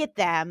look at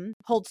them,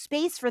 hold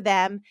space for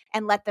them,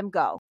 and let them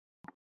go.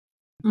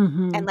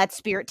 And let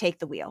spirit take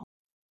the wheel.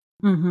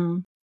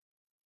 And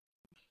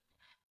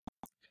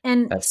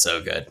that's so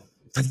good.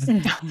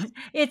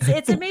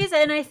 It's amazing.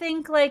 And I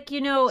think, like,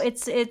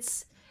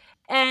 it's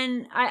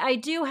and I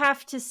do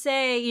have to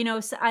say,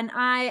 and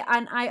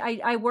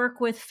I work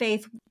with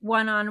Faith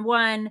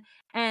one-on-one,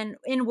 and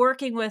in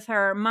working with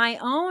her, my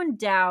own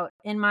doubt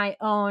in my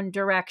own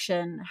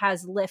direction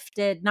has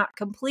lifted, not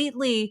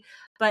completely,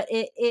 but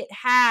it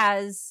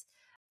has,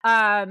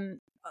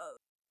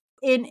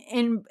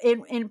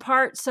 in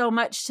part so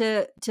much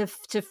to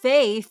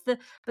Faith,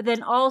 but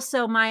then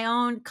also my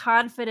own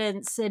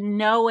confidence in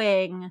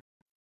knowing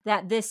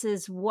that this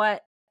is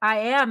what I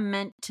am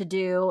meant to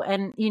do,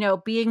 and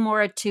being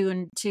more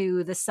attuned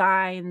to the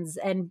signs,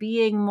 and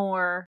being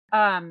more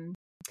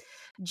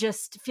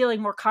just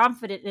feeling more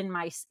confident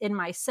in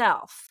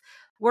myself.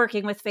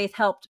 Working with Faith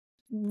helped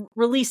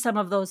release some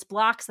of those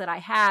blocks that I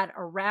had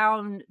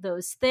around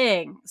those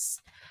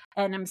things,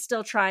 and I'm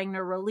still trying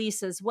to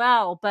release as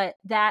well. But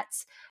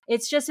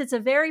it's a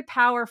very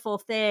powerful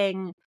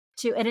thing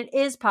and it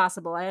is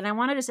possible. And I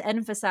want to just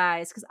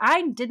emphasize, because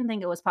I didn't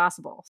think it was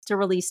possible to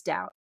release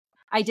doubt.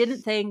 I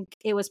didn't think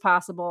it was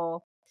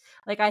possible.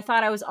 Like, I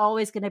thought I was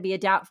always going to be a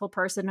doubtful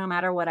person no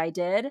matter what I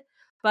did.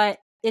 But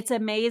it's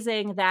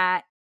amazing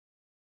that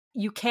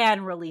you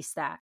can release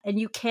that, and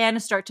you can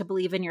start to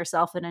believe in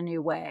yourself in a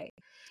new way.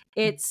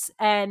 It's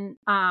and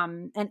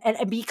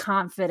be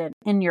confident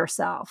in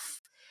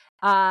yourself.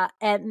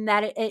 And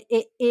that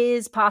it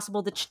is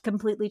possible to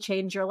completely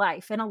change your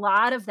life. And a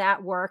lot of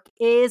that work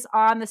is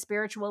on the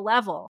spiritual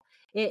level.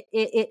 It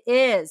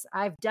is.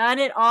 I've done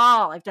it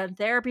all. I've done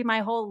therapy my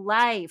whole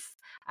life.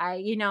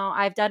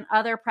 I've done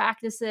other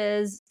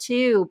practices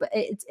too, but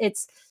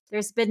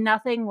there's been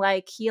nothing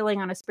like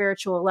healing on a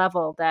spiritual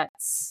level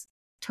that's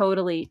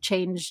totally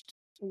changed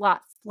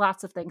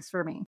lots of things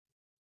for me.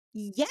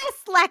 Yes,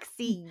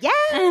 Lexi.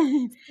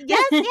 Yes.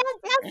 Yes.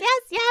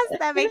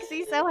 That makes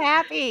me so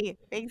happy.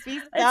 Makes me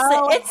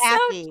so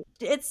happy.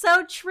 It's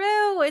so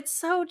true. It's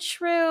so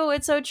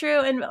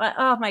true. And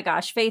oh my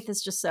gosh, Faith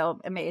is just so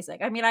amazing.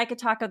 I mean, I could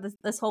talk about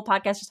this whole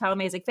podcast just how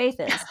amazing Faith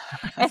is.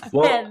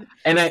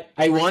 And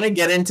I want to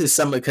get into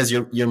some, because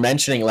you're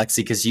mentioning, Lexi,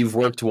 because you've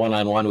worked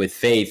one-on-one with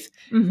Faith.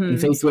 And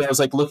Faith, when I was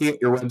like looking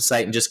at your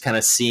website and just kind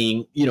of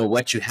seeing,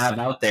 what you have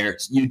out there,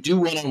 you do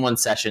one-on-one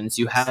sessions.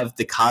 You have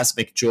the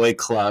Cosmic Joy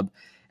Club,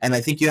 and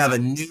I think you have a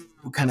new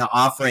kind of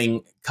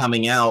offering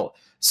coming out.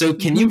 So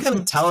can you kind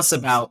of tell us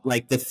about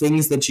like the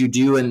things that you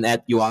do and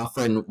that you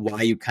offer, and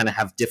why you kind of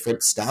have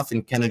different stuff,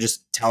 and kind of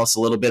just tell us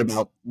a little bit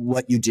about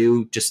what you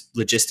do just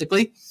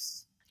logistically?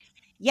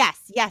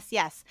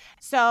 Yes.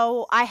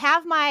 So I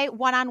have my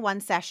one-on-one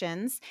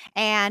sessions,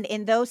 and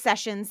in those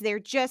sessions, they're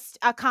just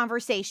a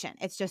conversation.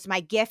 It's just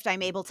my gift.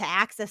 I'm able to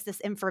access this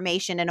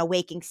information in a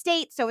waking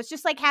state. So it's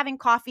just like having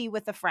coffee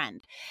with a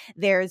friend.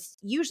 There's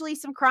usually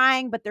some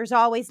crying, but there's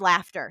always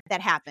laughter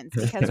that happens,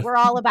 because we're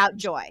all about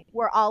joy.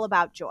 We're all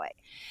about joy.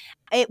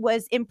 It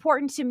was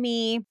important to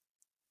me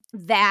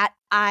that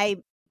I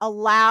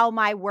allow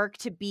my work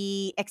to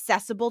be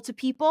accessible to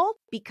people,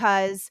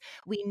 because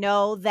we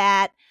know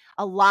that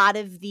a lot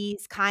of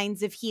these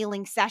kinds of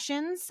healing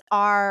sessions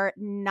are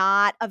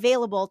not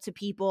available to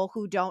people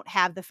who don't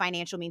have the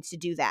financial means to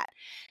do that.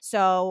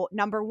 So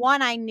number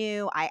one, I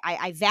knew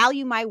I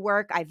value my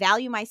work, I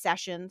value my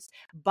sessions,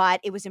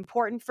 but it was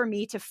important for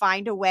me to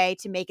find a way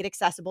to make it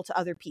accessible to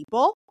other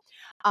people.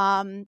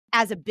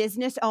 As a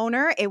business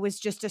owner, it was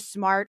just a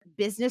smart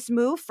business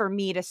move for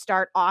me to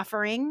start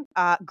offering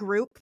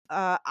group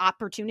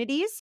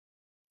opportunities.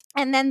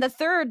 And then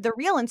the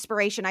real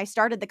inspiration, I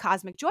started the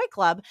Cosmic Joy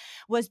Club,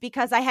 was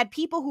because I had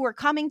people who were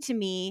coming to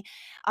me,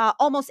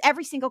 almost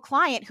every single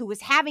client who was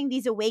having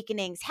these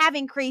awakenings,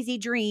 having crazy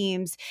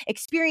dreams,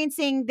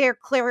 experiencing their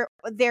clairs,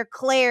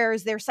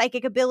 their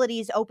psychic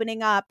abilities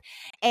opening up.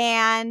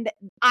 And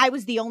I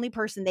was the only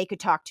person they could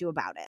talk to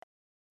about it.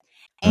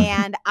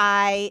 And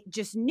I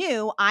just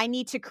knew I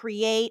need to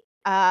create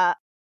a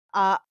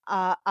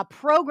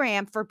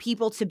program for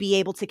people to be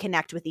able to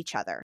connect with each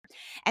other.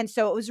 And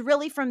so it was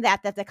really from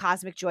that the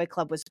Cosmic Joy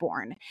Club was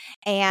born.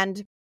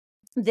 And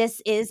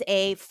this is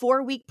a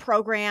 4-week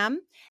program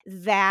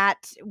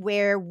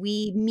where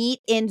we meet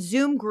in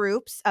Zoom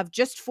groups of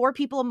just 4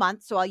 people a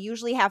month. So I'll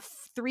usually have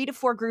 3 to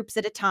 4 groups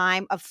at a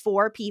time of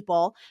 4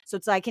 people. So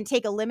I can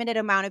take a limited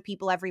amount of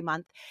people every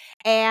month.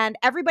 And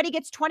everybody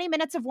gets 20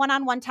 minutes of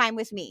one-on-one time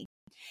with me.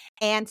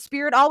 And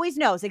Spirit always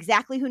knows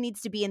exactly who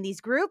needs to be in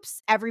these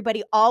groups.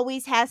 Everybody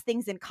always has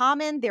things in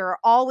common.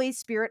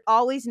 Spirit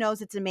always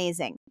knows. It's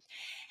amazing.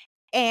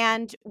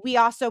 And we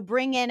also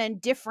bring in a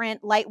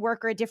different light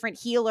worker, a different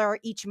healer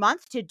each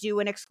month to do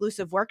an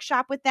exclusive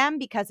workshop with them,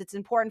 because it's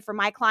important for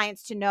my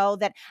clients to know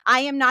that I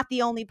am not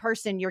the only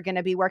person you're going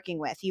to be working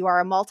with. You are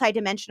a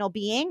multidimensional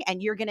being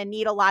and you're going to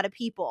need a lot of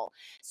people.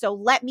 So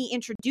let me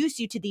introduce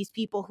you to these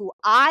people who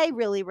I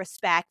really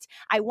respect.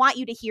 I want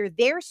you to hear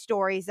their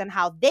stories and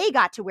how they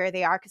got to where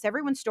they are, because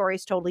everyone's story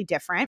is totally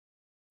different.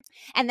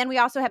 And then we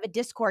also have a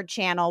Discord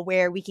channel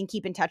where we can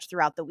keep in touch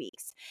throughout the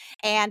weeks.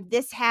 And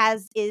this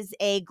is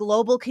a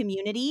global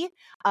community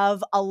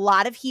of a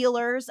lot of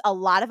healers, a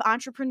lot of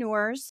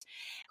entrepreneurs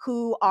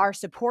who are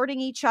supporting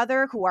each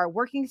other, who are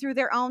working through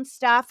their own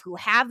stuff, who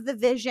have the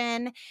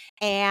vision.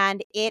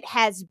 And it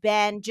has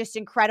been just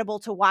incredible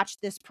to watch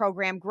this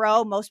program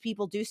grow. Most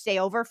people do stay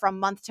over from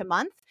month to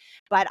month,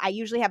 but I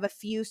usually have a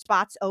few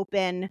spots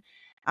open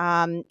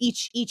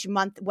each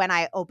month when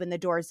I open the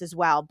doors as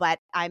well. But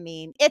I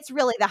mean, it's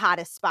really the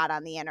hottest spot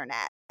on the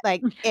internet.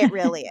 Like, it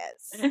really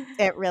is.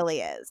 It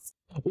really is.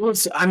 Well,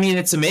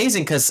 it's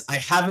amazing because I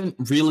haven't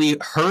really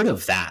heard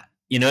of that.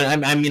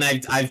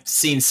 I've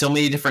seen so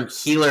many different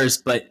healers,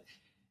 but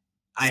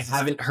I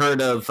haven't heard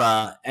of,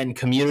 and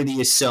community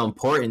is so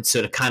important.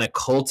 So to kind of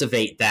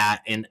cultivate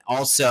that, and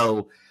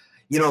also,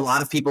 a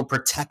lot of people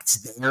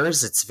protect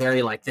theirs. It's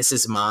very like, this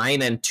is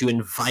mine. And to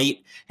invite,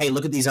 hey,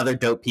 look at these other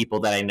dope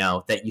people that I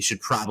know that you should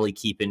probably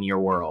keep in your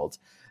world.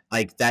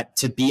 Like that,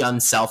 to be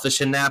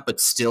unselfish in that, but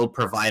still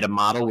provide a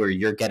model where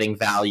you're getting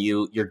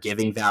value, you're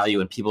giving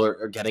value, and people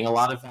are getting a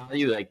lot of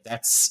value. Like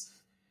that's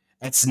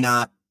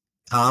not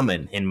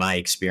common in my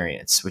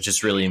experience, which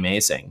is really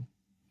amazing.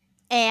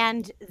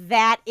 And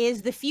that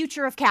is the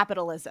future of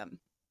capitalism,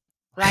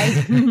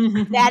 right?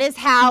 That is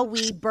how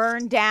we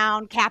burn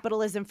down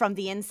capitalism from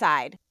the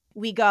inside.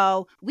 We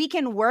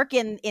can work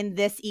in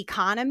this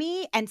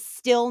economy and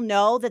still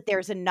know that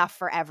there's enough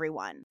for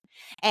everyone.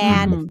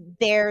 And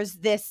there's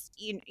this,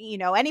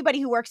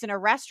 anybody who works in a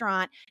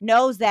restaurant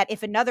knows that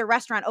if another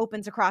restaurant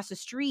opens across the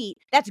street,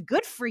 that's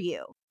good for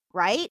you,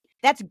 right?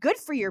 That's good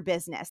for your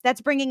business. That's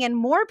bringing in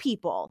more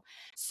people.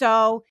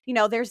 So,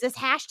 there's this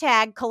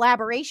hashtag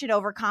collaboration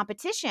over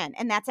competition.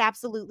 And that's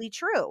absolutely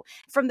true.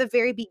 From the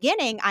very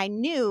beginning, I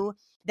knew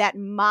that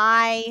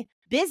my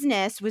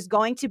business was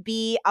going to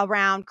be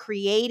around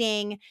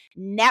creating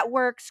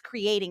networks,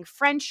 creating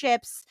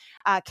friendships,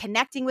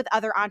 connecting with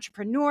other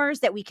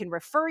entrepreneurs that we can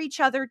refer each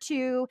other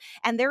to.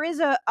 And there is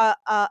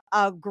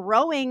a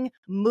growing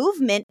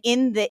movement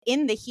in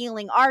the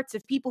healing arts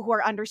of people who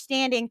are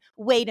understanding,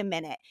 wait a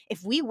minute,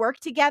 if we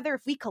work together,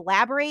 if we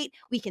collaborate,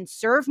 we can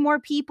serve more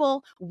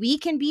people, we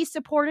can be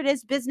supported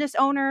as business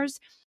owners,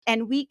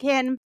 and we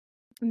can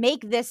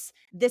make this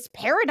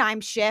paradigm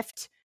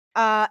shift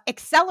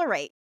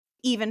accelerate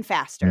even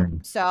faster.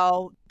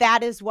 So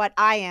that is what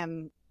I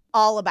am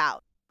all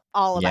about.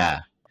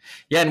 Yeah.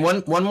 And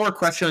one more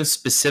question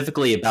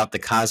specifically about the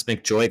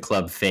Cosmic Joy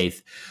Club,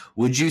 Faith.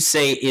 Would you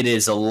say it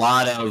is a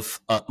lot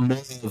of more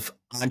of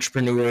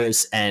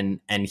entrepreneurs and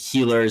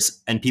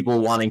healers and people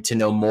wanting to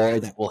know more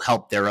that will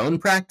help their own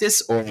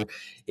practice, or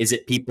is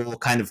it people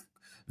kind of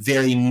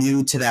very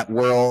new to that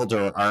world,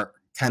 or are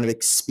kind of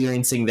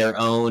experiencing their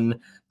own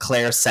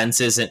clair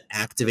senses and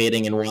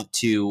activating and want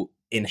to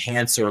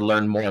enhance or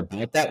learn more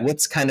about that?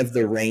 What's kind of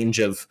the range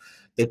of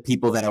the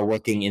people that are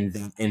working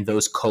in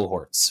those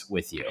cohorts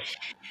with you?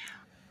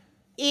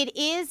 It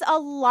is a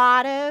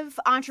lot of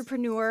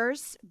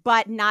entrepreneurs,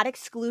 but not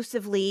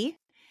exclusively.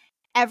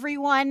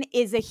 Everyone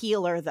is a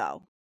healer,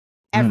 though.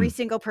 Every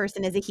single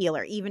person is a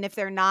healer, even if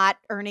they're not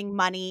earning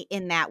money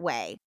in that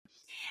way.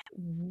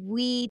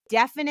 We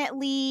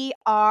definitely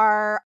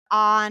are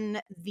on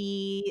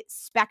the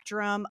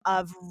spectrum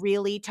of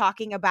really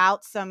talking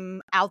about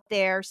some out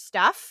there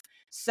stuff.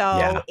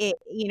 So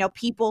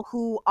people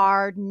who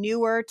are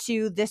newer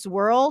to this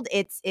world,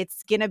 it's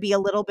going to be a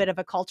little bit of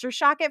a culture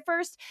shock at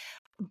first.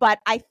 But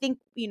I think,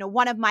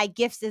 one of my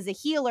gifts as a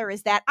healer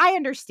is that I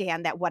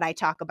understand that what I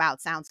talk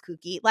about sounds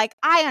kooky. Like,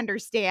 I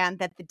understand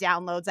that the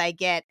downloads I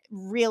get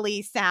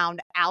sound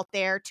out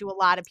there to a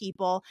lot of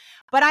people,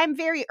 but I'm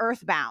very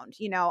earthbound.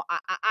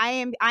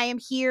 I am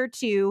here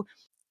to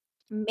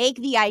make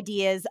the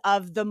ideas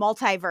of the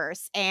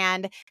multiverse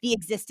and the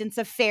existence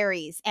of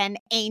fairies and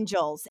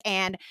angels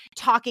and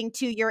talking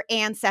to your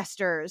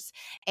ancestors.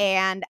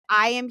 And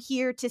I am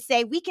here to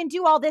say we can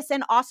do all this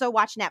and also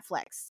watch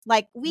Netflix.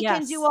 Like, we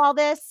can do all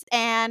this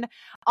and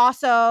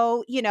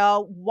also,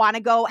 want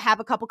to go have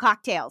a couple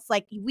cocktails.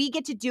 Like, we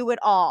get to do it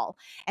all.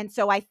 And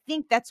so I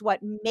think that's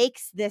what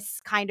makes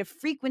this kind of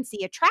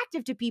frequency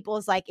attractive to people,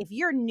 is like, if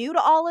you're new to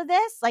all of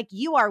this, like,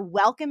 you are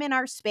welcome in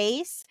our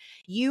space.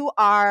 You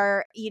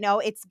are,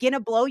 it's going to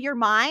blow your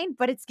mind,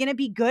 but it's going to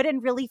be good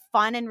and really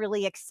fun and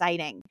really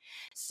exciting.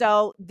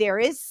 So there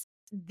is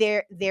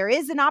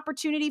an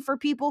opportunity for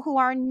people who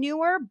are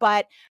newer,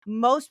 but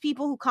most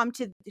people who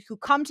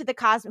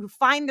who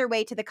find their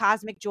way to the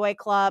Cosmic Joy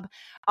Club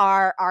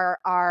have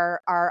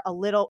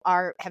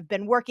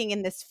been working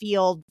in this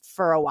field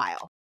for a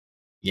while.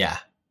 Yeah.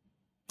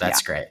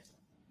 That's great.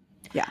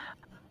 Yeah.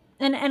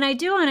 And I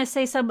do want to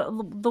say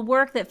the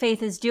work that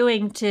Faith is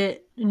doing to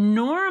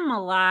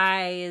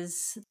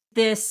normalize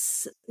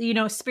this,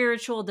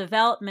 spiritual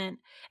development.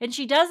 And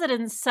she does it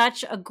in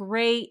such a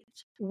great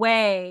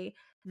way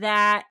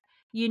that,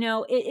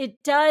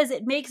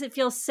 it makes it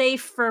feel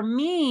safe for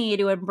me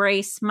to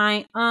embrace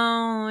my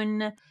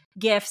own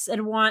gifts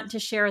and want to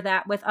share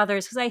that with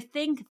others. Because I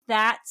think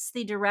that's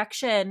the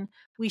direction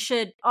we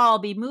should all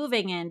be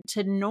moving in,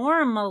 to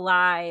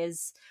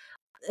normalize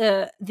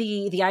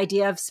the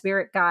idea of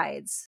spirit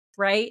guides,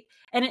 right?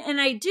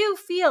 And I do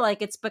feel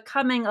like it's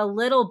becoming a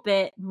little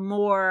bit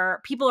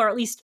more, people are at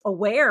least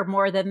aware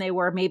more than they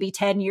were maybe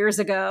 10 years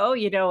ago,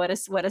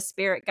 what a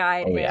spirit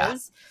guide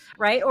is,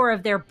 right? Or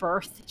of their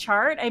birth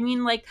chart. I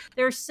mean, like,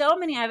 there's so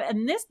many,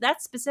 and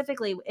that's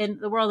specifically in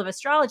the world of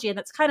astrology, and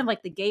that's kind of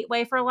like the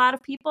gateway for a lot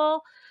of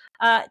people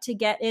to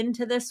get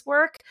into this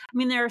work. I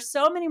mean, there are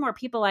so many more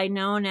people I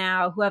know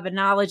now who have a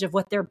knowledge of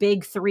what their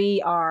big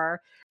three are,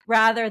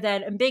 rather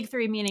than, and big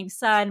three meaning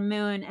sun,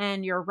 moon,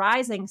 and your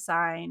rising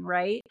sign,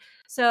 right?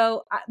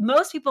 So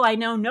most people I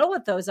know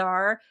what those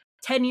are.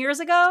 10 years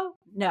ago,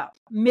 no.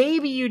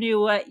 Maybe you knew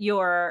what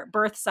your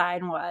birth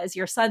sign was,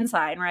 your sun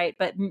sign, right?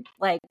 But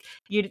like,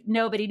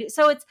 nobody knew.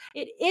 So it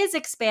is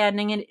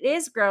expanding and it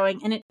is growing,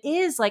 and it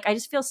is like, I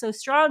just feel so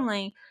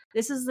strongly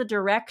this is the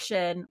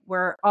direction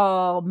we're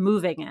all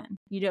moving in,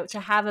 to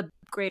have a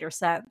greater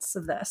sense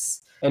of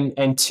this.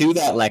 And to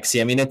that,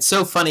 Lexi, I mean, it's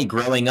so funny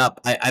growing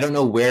up. I don't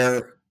know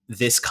where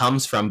this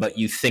comes from, but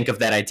you think of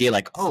that idea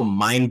like, oh,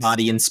 mind,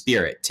 body, and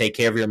spirit. Take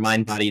care of your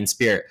mind, body, and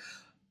spirit.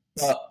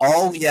 But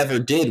all we ever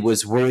did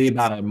was worry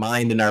about our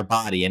mind and our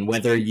body, and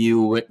whether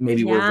you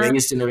maybe were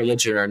raised in a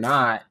religion or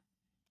not,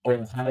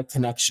 or had a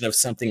connection of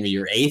something, or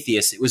you're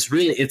atheist,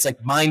 it's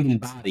like mind and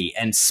body,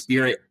 and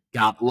spirit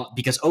got,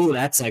 because,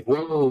 that's like,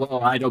 whoa,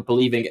 I don't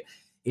believe in it.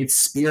 Its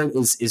spirit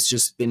is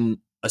just been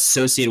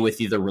associated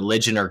with either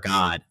religion or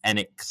God, and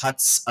it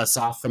cuts us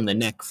off from the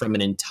neck from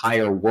an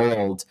entire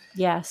world.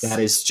 Yes. That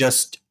is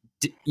just,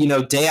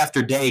 day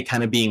after day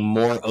kind of being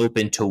more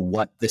open to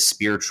what the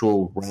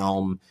spiritual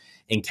realm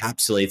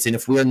encapsulates. And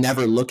if we're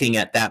never looking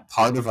at that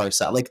part of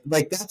ourselves,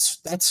 like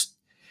that's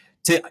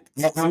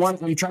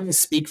I'm trying to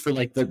speak for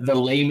like the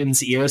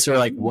layman's ears, or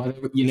like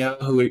whatever,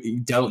 who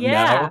don't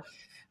know.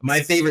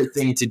 My favorite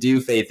thing to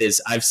do, Faith,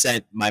 is I've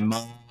sent my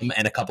mom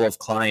and a couple of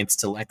clients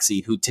to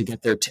Lexi to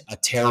get their a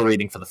tarot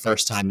reading for the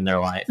first time in their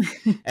life.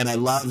 And I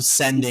love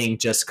sending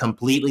just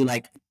completely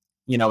like,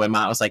 my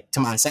mom was like,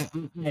 Tomas, I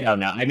don't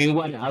know. I mean,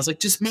 what? I was like,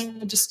 just go.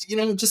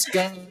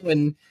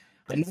 And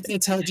I'm not going to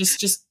tell her,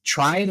 just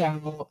try it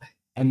out.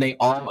 And they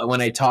all, when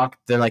I talk,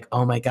 they're like,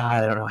 oh my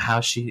God, I don't know how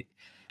she,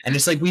 and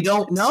it's like, we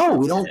don't know.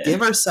 We don't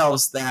give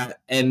ourselves that.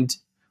 And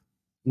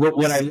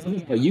what I love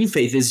about you,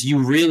 Faith, is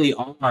you really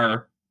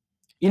are,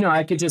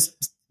 I could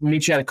just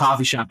meet you at a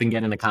coffee shop and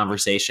get in a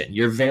conversation.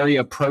 You're very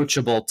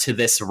approachable to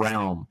this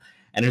realm.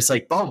 And it's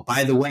like, oh,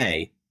 by the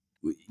way,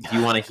 do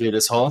you want to hear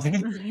this whole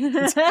thing?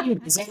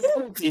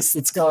 It's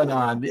that's going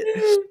on.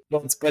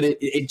 But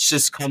it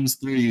just comes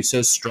through you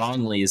so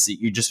strongly, is that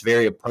you're just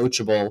very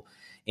approachable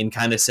in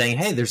kind of saying,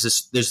 hey, there's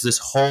this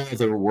whole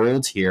other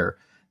world here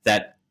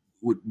that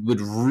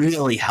would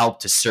really help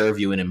to serve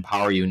you and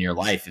empower you in your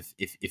life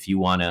if you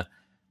want to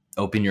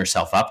open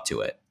yourself up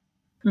to it.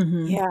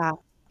 Mm-hmm.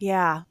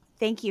 Yeah.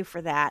 Thank you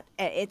for that.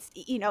 It's,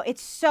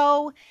 it's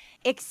so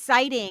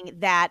exciting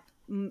that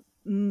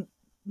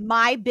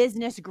my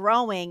business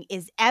growing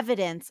is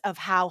evidence of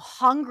how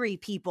hungry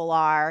people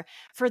are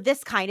for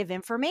this kind of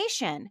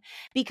information,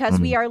 because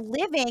we are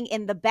living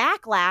in the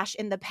backlash,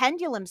 in the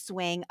pendulum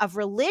swing of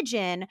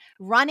religion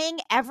running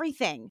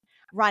everything,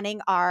 running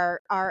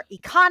our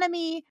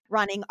economy,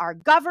 running our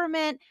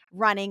government,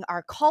 running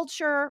our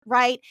culture,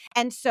 right?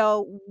 And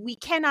so we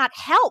cannot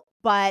help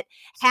but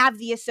have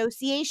the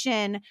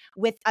association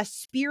with a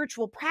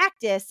spiritual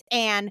practice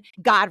and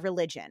God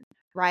religion,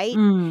 right?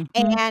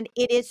 Mm-hmm. And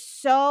it is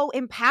so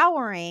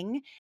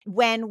empowering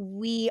when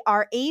we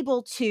are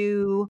able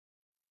to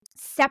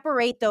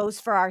separate those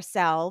for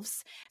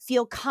ourselves,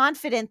 feel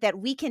confident that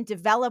we can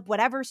develop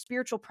whatever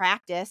spiritual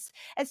practice,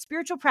 and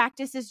spiritual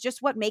practice is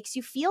just what makes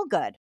you feel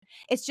good.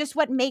 It's just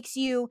what makes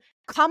you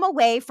come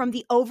away from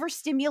the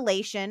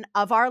overstimulation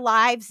of our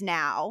lives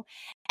now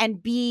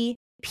and be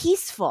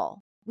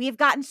peaceful. We have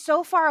gotten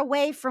so far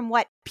away from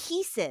what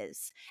peace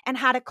is and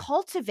how to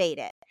cultivate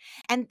it.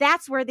 And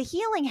that's where the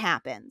healing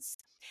happens.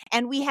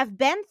 And we have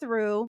been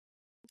through,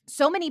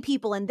 so many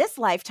people in this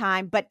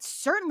lifetime, but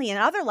certainly in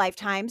other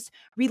lifetimes,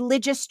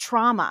 religious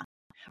trauma.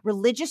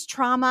 Religious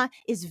trauma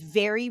is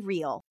very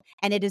real,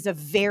 and it is a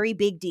very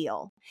big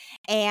deal.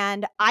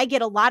 And I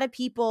get a lot of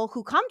people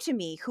who come to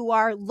me who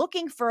are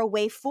looking for a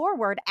way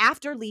forward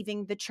after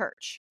leaving the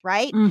church,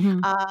 right?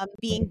 Mm-hmm.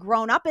 Being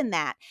grown up in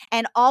that,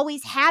 and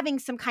always having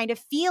some kind of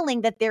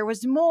feeling that there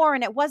was more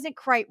and it wasn't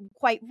quite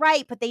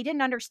right, but they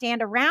didn't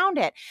understand around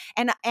it.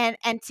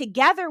 And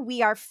together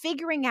we are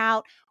figuring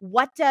out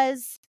what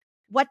does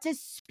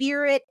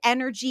spirit,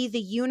 energy,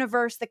 the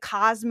universe, the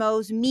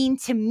cosmos mean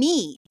to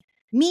me?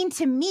 mean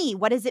to me?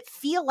 What does it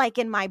feel like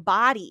in my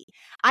body?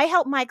 I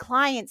help my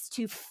clients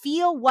to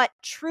feel what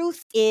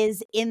truth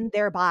is in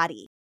their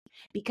body,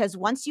 because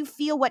once you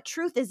feel what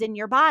truth is in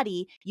your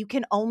body, you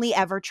can only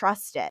ever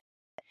trust it.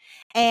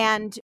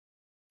 And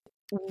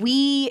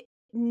we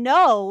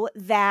know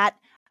that,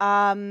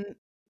 again,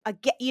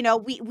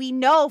 we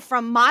know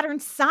from modern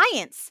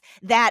science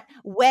that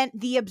when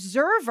the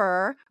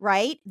observer,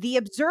 right, the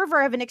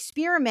observer of an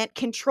experiment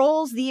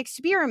controls the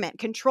experiment,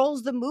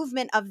 controls the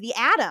movement of the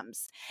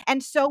atoms.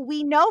 And so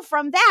we know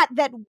from that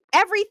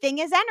everything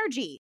is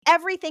energy.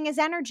 Everything is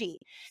energy.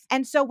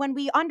 And so when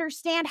we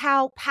understand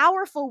how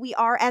powerful we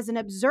are as an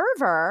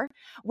observer,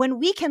 when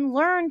we can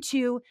learn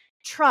to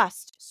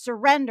trust,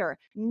 surrender,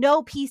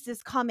 know peace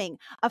is coming,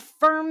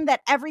 affirm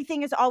that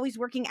everything is always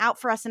working out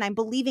for us, and I'm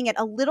believing it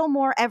a little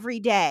more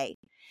every day,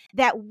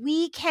 that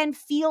we can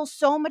feel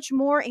so much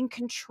more in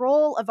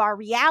control of our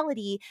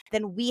reality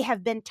than we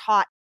have been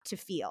taught to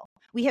feel.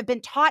 We have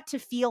been taught to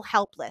feel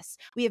helpless.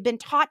 We have been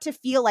taught to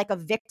feel like a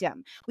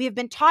victim. We have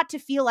been taught to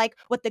feel like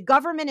what the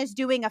government is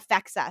doing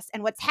affects us,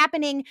 and what's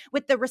happening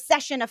with the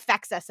recession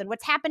affects us, and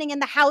what's happening in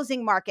the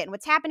housing market and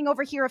what's happening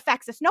over here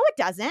affects us. No, it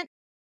doesn't.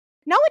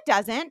 No, it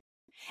doesn't.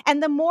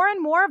 And the more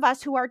and more of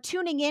us who are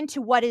tuning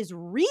into what is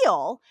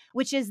real,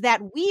 which is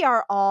that we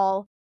are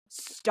all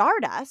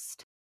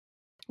stardust,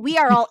 we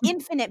are all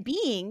infinite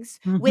beings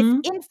with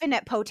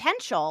infinite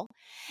potential.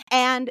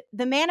 And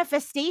the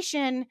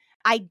manifestation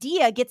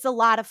idea gets a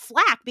lot of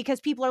flack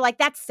because people are like,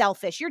 that's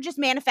selfish. You're just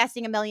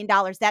manifesting $1 million.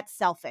 That's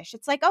selfish.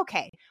 It's like,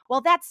 okay,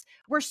 well,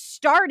 we're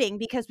starting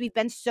because we've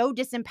been so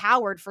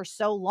disempowered for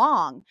so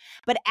long.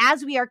 But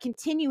as we are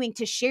continuing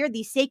to share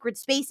these sacred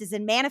spaces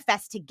and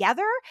manifest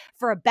together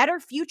for a better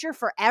future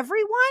for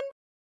everyone,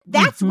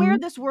 that's where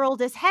this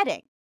world is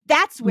heading.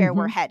 That's where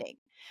we're heading,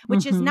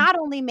 which is not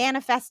only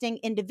manifesting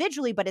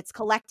individually, but it's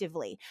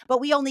collectively. But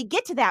we only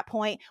get to that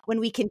point when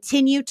we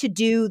continue to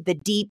do the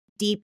deep,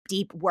 deep,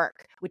 deep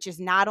work, which is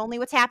not only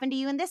what's happened to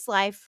you in this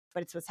life,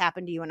 but it's what's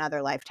happened to you in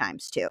other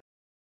lifetimes too.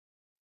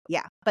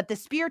 Yeah. But the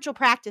spiritual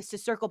practice, to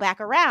circle back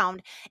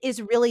around,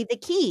 is really the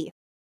key.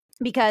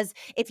 Because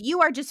if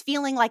you are just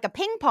feeling like a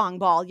ping pong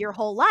ball your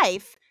whole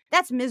life,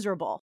 that's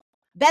miserable.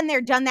 Been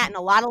there, done that in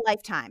a lot of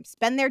lifetimes.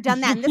 Been there, done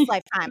that in this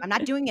lifetime. I'm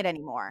not doing it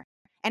anymore.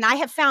 And I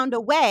have found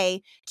a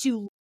way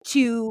to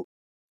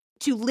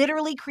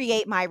literally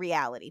create my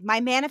reality. My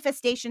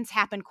manifestations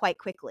happen quite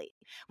quickly,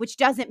 which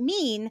doesn't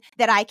mean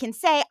that I can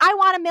say, I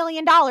want $1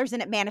 million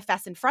and it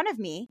manifests in front of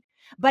me.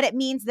 But it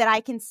means that I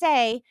can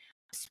say,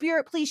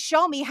 Spirit, please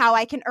show me how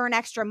I can earn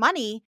extra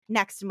money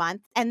next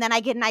month. And then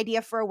I get an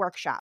idea for a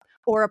workshop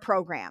or a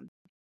program,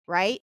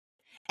 right?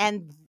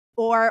 And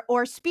or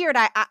Spirit,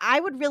 I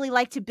would really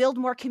like to build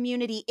more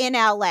community in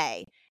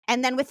LA.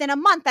 And then within a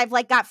month, I've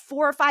got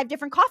 4 or 5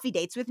 different coffee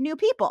dates with new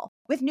people,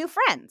 with new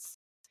friends,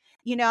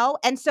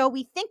 And so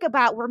we think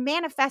about, we're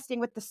manifesting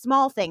with the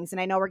small things. And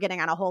I know we're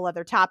getting on a whole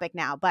other topic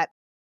now, but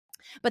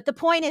the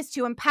point is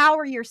to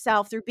empower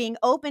yourself through being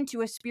open to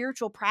a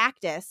spiritual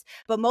practice.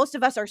 But most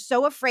of us are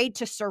so afraid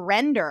to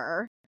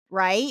surrender,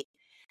 right?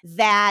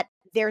 That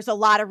there's a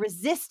lot of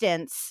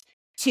resistance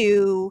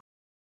to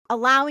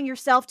allowing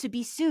yourself to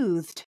be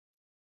soothed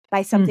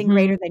by something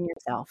greater than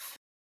yourself.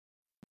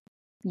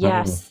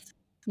 Yes.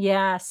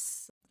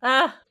 Yes.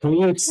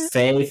 Preach,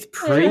 Faith,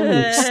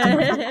 preach.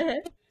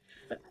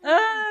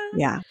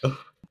 Yeah.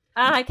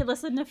 I could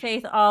listen to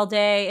Faith all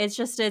day. It's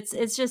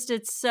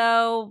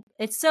so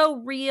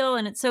real,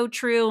 and it's so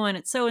true, and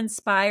it's so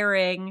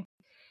inspiring.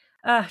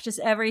 Just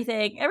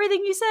everything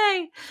you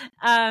say.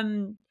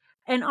 And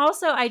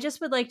also, I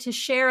just would like to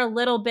share a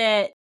little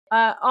bit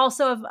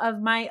also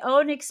of my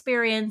own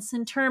experience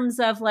in terms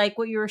of like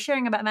what you were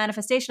sharing about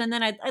manifestation. And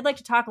then I'd like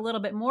to talk a little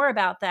bit more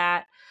about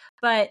that,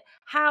 but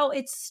how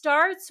it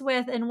starts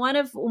with, and one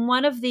of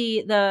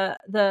the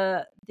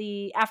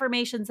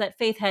affirmations that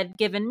Faith had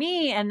given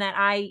me and that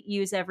I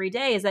use every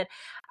day is that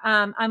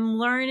I'm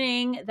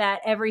learning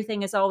that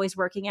everything is always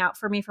working out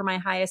for me for my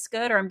highest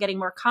good, or I'm getting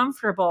more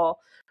comfortable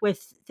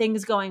with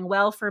things going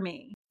well for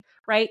me,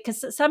 right?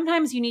 Because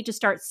sometimes you need to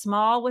start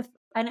small with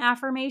an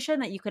affirmation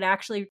that you could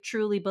actually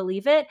truly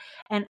believe it.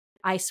 And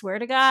I swear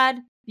to God,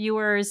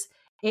 viewers,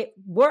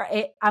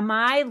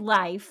 my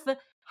life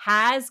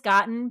has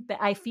gotten,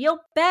 I feel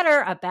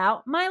better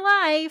about my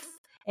life.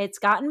 It's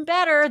gotten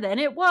better than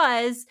it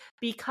was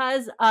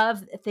because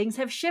of things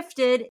have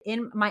shifted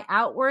in my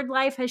outward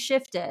life has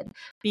shifted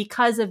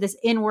because of this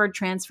inward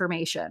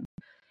transformation.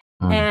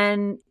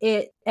 And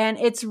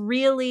it's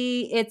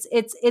really,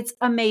 it's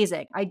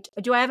amazing.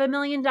 Do I have $1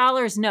 million?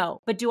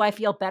 No. But do I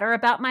feel better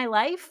about my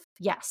life?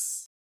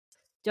 Yes.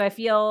 Do I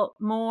feel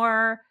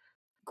more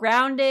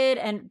grounded,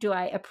 and do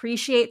I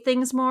appreciate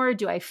things more?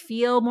 Do I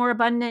feel more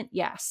abundant?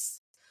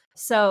 Yes.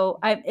 So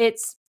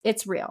it's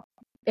real.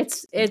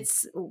 It's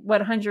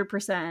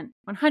 100%,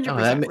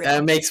 100% real.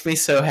 That makes me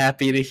so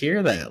happy to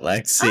hear that,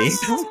 Lexi.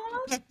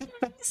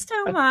 Thanks,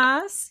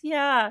 Tomas.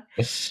 Yeah.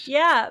 It is it's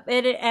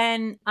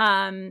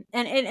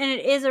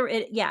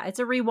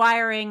a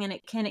rewiring, and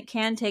it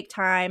can take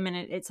time, and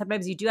it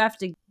sometimes you do have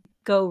to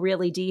go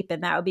really deep,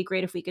 and that would be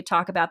great if we could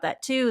talk about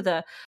that too,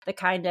 the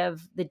kind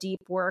of the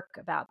deep work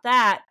about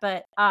that.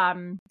 But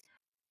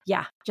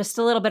yeah, just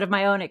a little bit of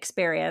my own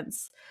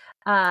experience.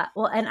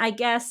 Well, and I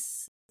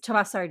guess,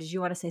 Tomas, sorry, did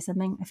you want to say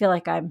something? I feel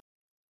like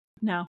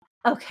no.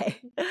 Okay.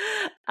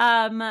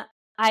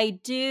 I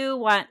do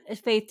want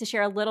Faith to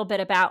share a little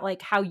bit about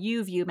like how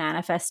you view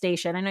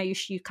manifestation. I know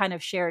you kind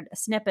of shared a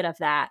snippet of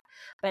that,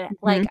 but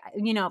like,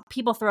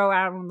 people throw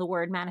around the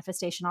word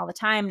manifestation all the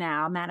time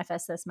now,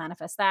 manifest this,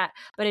 manifest that.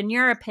 But in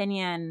your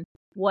opinion,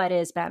 what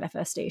is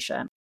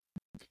manifestation?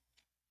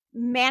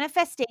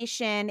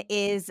 Manifestation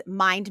is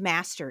mind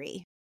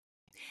mastery.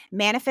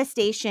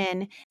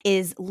 Manifestation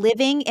is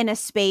living in a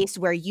space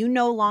where you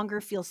no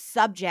longer feel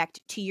subject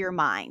to your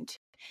mind.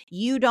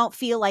 You don't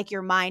feel like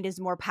your mind is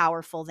more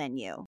powerful than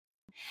you.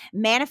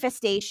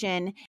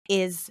 Manifestation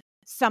is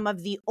some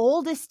of the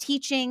oldest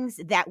teachings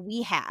that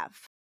we have.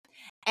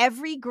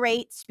 Every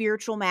great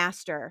spiritual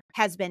master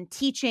has been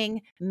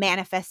teaching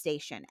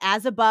manifestation,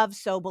 as above,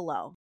 so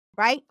below,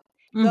 right?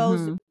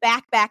 Goes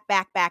back.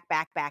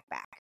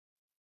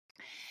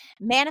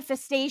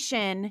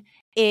 Manifestation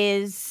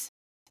is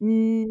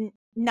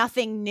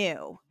nothing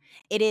new.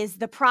 It is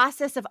the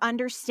process of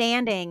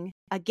understanding,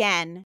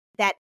 again,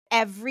 that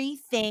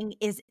everything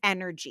is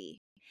energy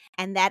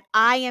and that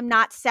I am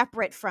not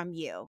separate from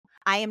you.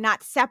 I am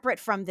not separate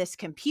from this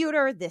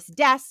computer, this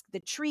desk, the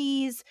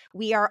trees.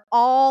 We are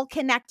all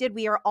connected.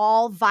 We are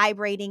all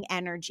vibrating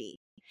energy.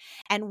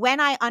 And when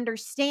I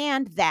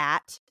understand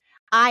that,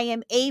 I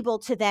am able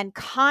to then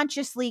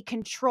consciously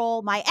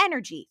control my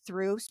energy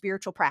through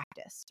spiritual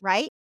practice,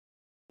 right?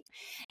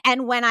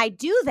 And when I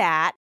do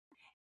that,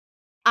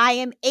 I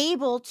am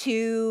able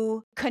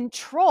to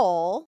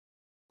control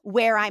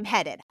where I'm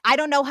headed. I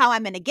don't know how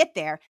I'm going to get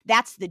there.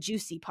 That's the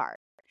juicy part.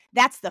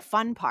 That's the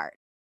fun part,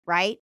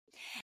 right?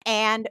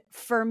 And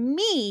for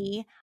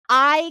me,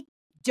 I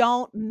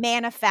don't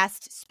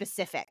manifest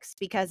specifics,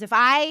 because if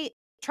I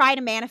try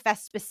to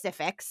manifest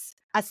specifics,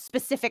 a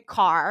specific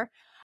car,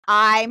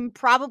 I'm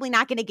probably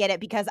not going to get it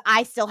because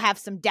I still have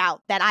some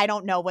doubt that I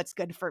don't know what's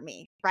good for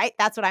me, right?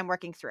 That's what I'm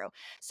working through.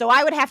 So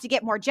I would have to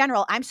get more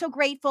general. I'm so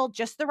grateful.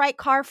 Just the right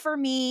car for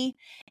me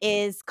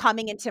is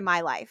coming into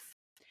my life.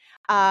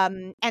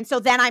 And so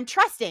then I'm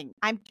trusting.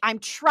 I'm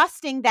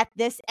trusting that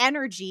this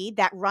energy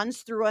that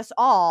runs through us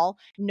all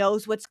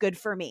knows what's good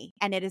for me,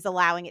 and it is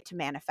allowing it to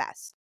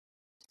manifest.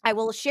 I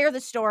will share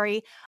the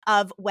story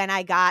of when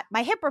I got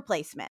my hip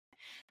replacement,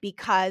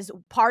 because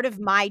part of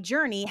my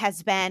journey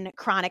has been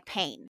chronic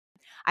pain.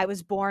 I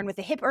was born with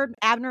a hip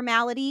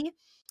abnormality.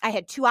 I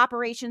had 2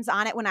 operations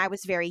on it when I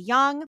was very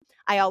young.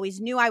 I always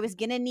knew I was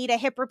going to need a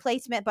hip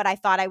replacement, but I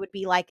thought I would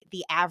be like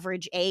the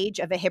average age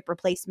of a hip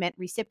replacement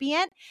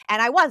recipient.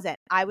 And I wasn't.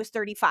 I was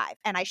 35,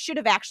 and I should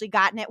have actually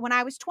gotten it when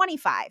I was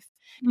 25,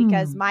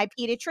 because my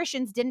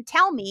pediatricians didn't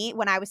tell me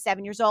when I was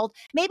 7 years old,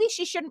 maybe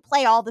she shouldn't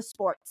play all the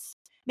sports.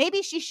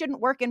 Maybe she shouldn't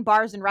work in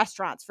bars and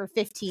restaurants for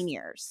 15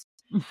 years.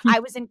 I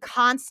was in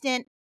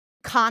constant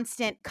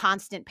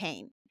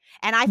pain.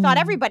 And I thought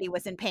everybody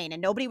was in pain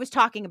and nobody was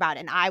talking about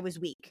it. And I was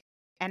weak,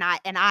 and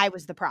I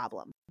was the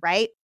problem,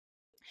 right?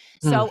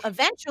 So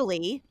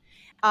eventually,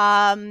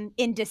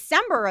 in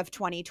December of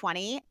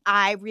 2020,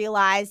 I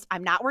realized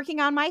I'm not working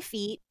on my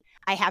feet.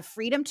 I have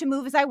freedom to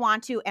move as I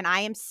want to, and I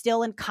am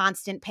still in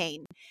constant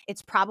pain.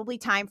 It's probably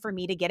time for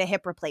me to get a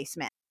hip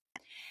replacement.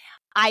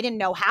 I didn't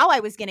know how I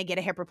was going to get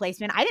a hip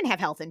replacement. I didn't have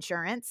health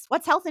insurance.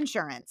 What's health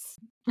insurance?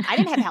 I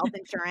didn't have health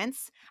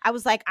insurance. I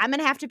was like, I'm going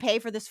to have to pay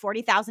for this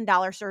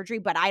 $40,000 surgery,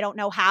 but I don't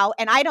know how.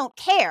 And I don't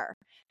care,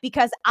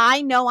 because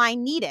I know I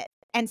need it,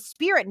 and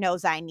spirit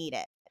knows I need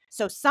it.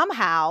 So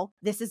somehow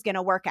this is going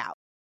to work out.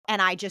 And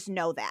I just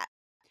know that.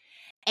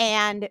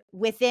 And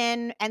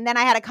then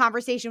I had a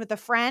conversation with a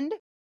friend,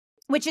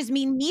 which is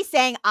me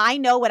saying, I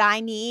know what I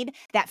need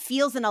that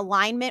feels in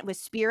alignment with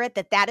spirit,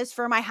 that is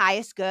for my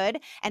highest good.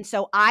 And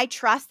so I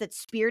trust that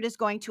spirit is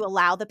going to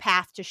allow the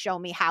path to show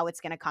me how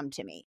it's going to come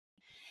to me.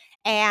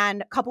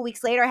 And a couple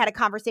weeks later, I had a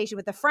conversation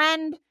with a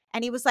friend,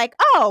 and he was like,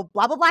 oh,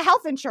 blah, blah, blah,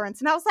 health insurance.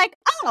 And I was like,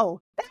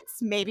 oh,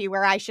 that's maybe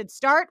where I should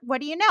start.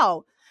 What do you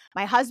know?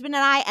 My husband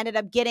and I ended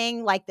up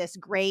getting like this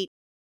great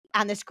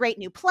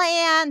new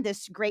plan,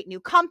 this great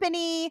new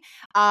company,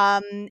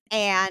 and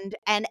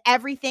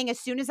everything. As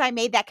soon as I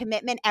made that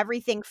commitment,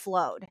 everything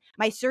flowed.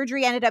 My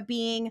surgery ended up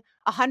being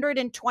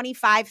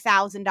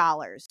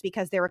 $125,000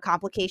 because there were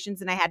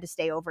complications and I had to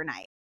stay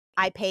overnight.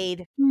 I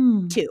paid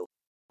 2.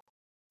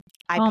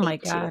 Oh my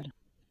God. 2.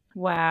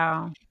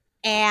 Wow.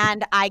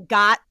 And I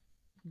got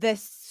the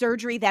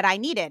surgery that I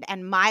needed,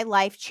 and my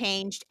life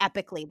changed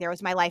epically. There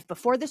was my life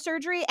before the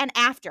surgery and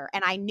after,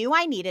 and I knew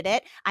I needed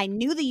it. I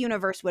knew the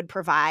universe would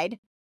provide,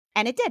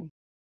 and it did.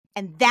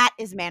 And that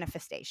is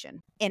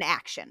manifestation in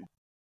action.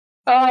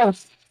 Oh,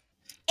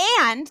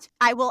 And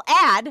I will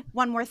add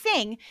one more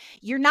thing.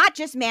 You're not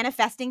just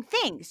manifesting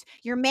things.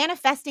 You're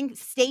manifesting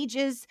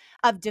stages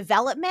of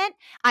development.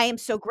 I am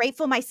so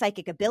grateful my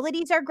psychic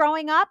abilities are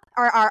growing up,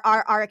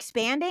 are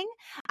expanding.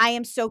 I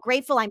am so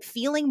grateful I'm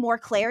feeling more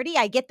clarity.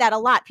 I get that a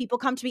lot. People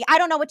come to me, I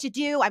don't know what to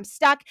do. I'm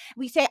stuck.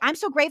 We say, I'm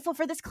so grateful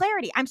for this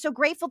clarity. I'm so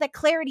grateful that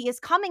clarity is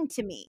coming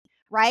to me,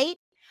 right?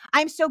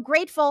 I'm so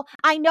grateful.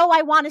 I know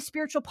I want a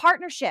spiritual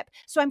partnership.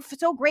 So I'm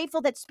so grateful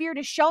that Spirit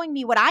is showing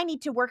me what I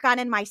need to work on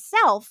in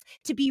myself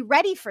to be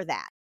ready for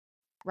that.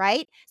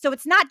 Right? So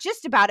it's not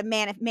just about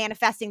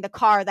manifesting the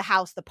car, the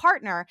house, the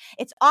partner.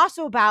 It's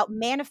also about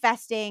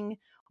manifesting,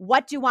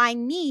 what do I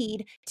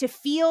need to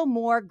feel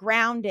more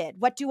grounded?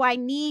 What do I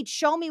need?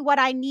 Show me what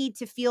I need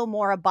to feel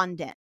more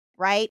abundant,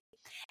 right?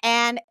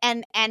 And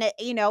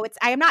it's,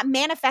 I am not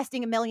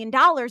manifesting $1 million,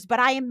 but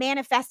I am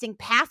manifesting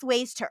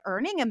pathways to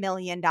earning $1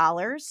 million.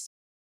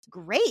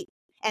 Great.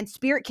 And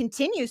Spirit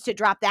continues to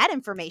drop that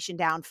information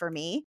down for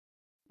me,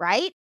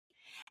 right?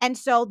 And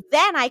so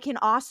then I can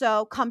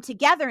also come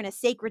together in a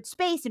sacred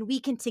space, and we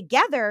can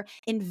together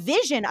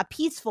envision a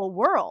peaceful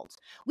world.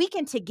 We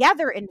can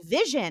together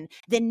envision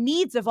the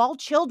needs of all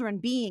children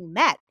being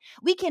met.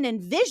 We can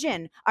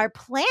envision our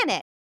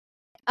planet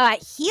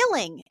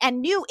healing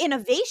and new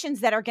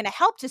innovations that are going to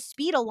help to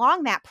speed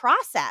along that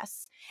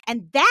process.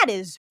 And that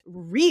is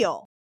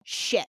real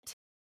shit.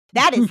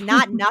 That is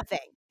not nothing.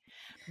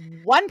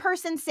 One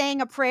person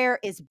saying a prayer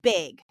is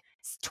big.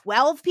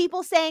 12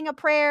 people saying a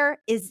prayer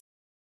is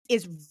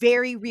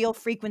very real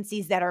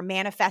frequencies that are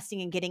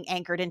manifesting and getting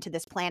anchored into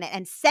this planet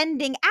and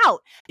sending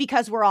out,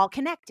 because we're all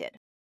connected,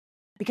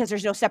 because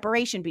there's no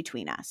separation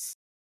between us.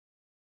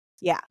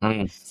 Yeah.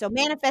 So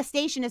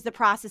manifestation is the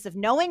process of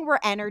knowing we're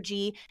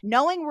energy,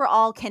 knowing we're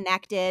all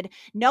connected,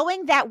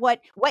 knowing that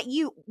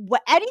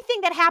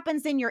anything that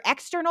happens in your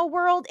external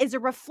world is a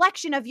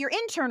reflection of your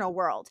internal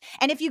world.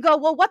 And if you go,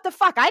 well, what the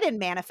fuck? I didn't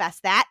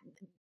manifest that.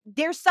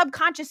 There's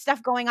subconscious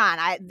stuff going on.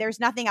 There's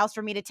nothing else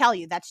for me to tell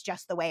you. That's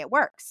just the way it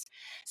works.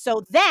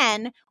 So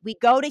then we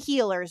go to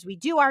healers, we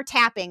do our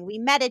tapping, we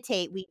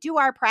meditate, we do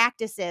our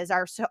practices,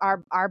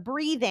 our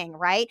breathing,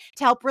 right?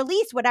 To help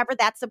release whatever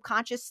that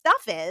subconscious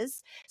stuff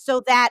is,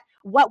 so that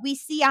what we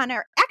see on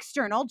our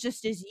external,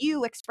 just as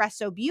you express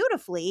so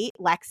beautifully,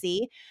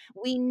 Lexi,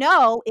 we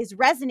know is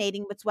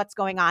resonating with what's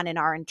going on in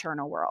our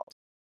internal world.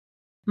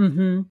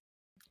 Mm-hmm.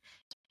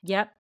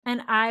 Yep.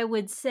 And I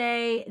would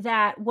say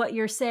that what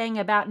you're saying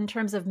about in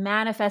terms of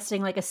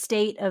manifesting like a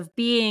state of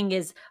being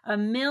is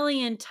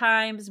 1,000,000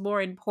 times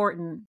more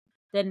important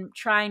than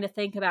trying to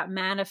think about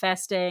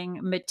manifesting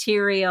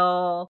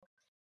material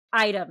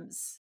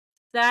items.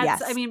 That's,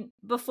 Yes. I mean,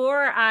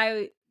 before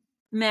I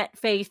met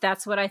Faith,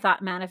 that's what I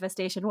thought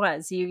manifestation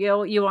was.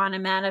 You want to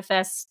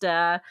manifest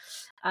a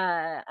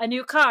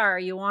new car.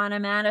 You want to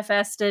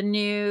manifest a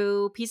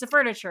new piece of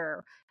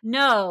furniture.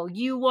 No,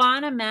 you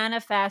want to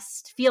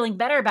manifest feeling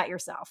better about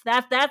yourself.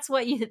 That's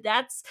what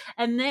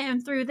and then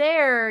through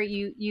there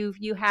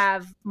you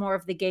have more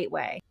of the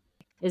gateway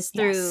is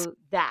through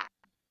that.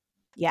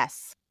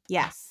 Yes.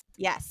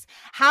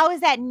 How is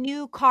that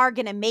new car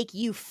going to make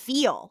you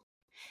feel?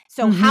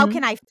 So how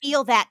can I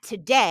feel that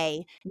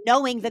today,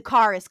 knowing the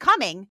car is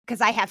coming?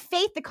 Because I have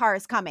faith the car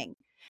is coming,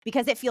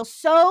 because it feels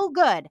so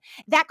good.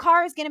 That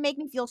car is going to make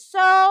me feel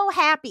so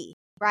happy,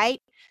 right?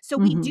 So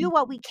we do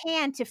what we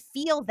can to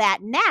feel that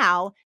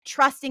now,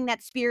 trusting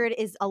that Spirit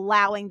is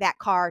allowing that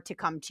car to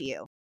come to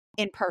you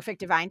in perfect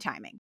divine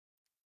timing.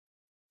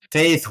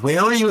 Faith,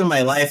 where were you in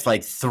my life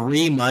like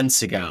 3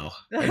 months ago?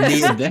 I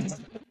needed this.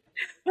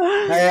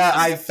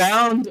 I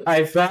found,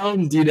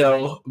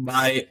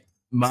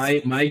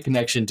 my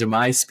connection to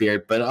my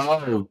spirit, but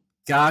oh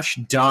gosh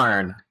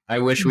darn, I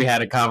wish we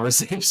had a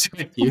conversation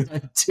with you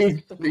like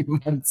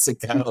 2-3 months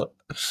ago.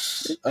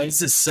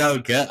 This is so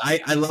good.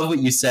 I love what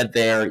you said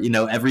there.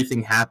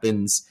 Everything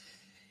happens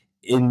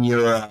in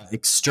your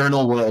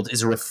external world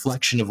is a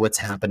reflection of what's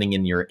happening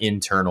in your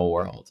internal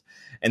world,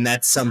 and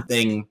that's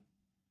something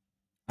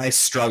I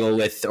struggle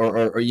with,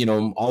 or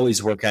I'm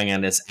always working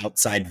on this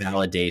outside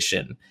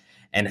validation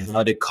and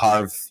how to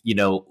carve,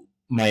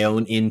 my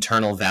own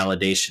internal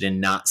validation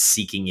and not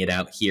seeking it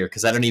out here,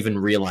 because I don't even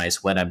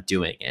realize when I'm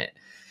doing it,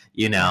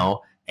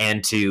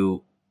 and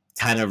to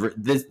kind of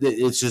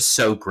it's just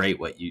so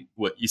great what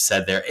you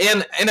said there,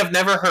 and I've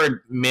never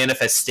heard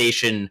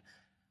manifestation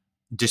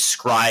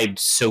described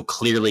so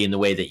clearly in the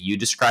way that you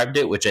described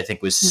it, which I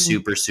think was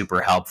super,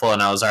 super helpful.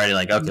 And I was already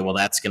like, okay, well,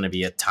 that's going to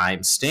be a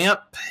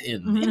timestamp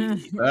in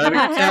the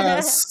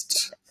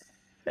podcast.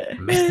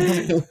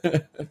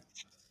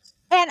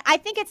 And I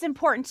think it's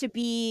important to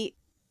be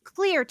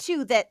clear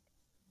too, that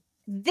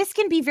this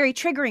can be very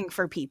triggering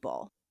for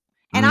people.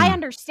 And I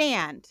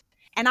understand,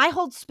 and I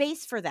hold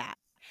space for that.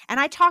 And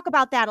I talk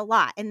about that a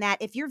lot, and that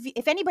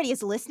if anybody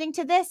is listening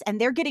to this and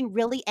they're getting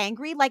really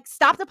angry, like,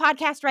 stop the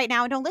podcast right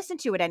now and don't listen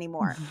to it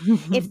anymore.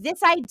 If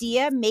this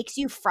idea makes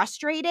you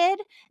frustrated,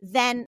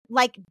 then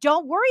like,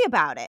 don't worry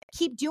about it.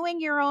 Keep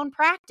doing your own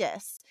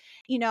practice.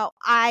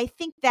 I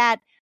think that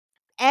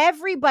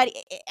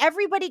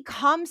everybody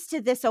comes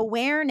to this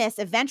awareness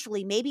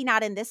eventually, maybe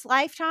not in this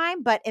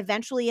lifetime, but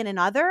eventually in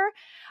another.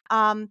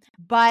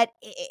 But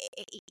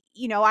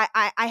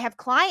I have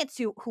clients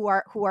who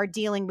are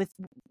dealing with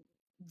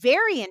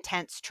very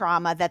intense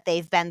trauma that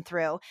they've been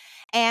through.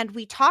 And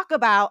we talk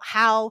about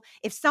how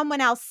if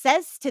someone else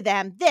says to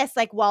them this,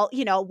 like, well,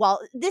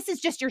 this is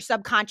just your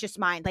subconscious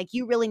mind, like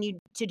you really need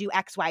to do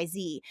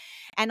XYZ,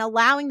 and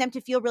allowing them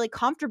to feel really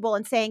comfortable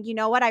and saying, you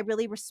know what, I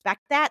really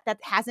respect that. That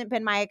hasn't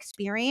been my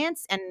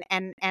experience.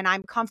 And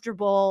I'm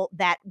comfortable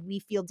that we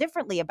feel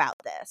differently about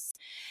this.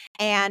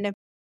 And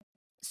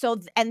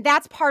and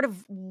that's part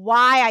of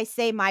why I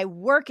say my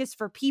work is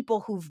for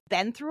people who've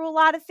been through a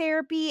lot of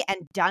therapy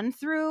and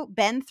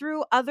been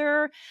through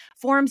other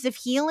forms of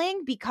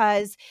healing,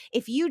 because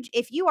if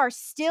you are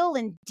still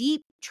in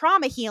deep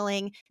trauma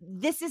healing,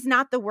 this is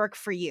not the work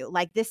for you.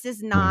 Like, this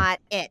is not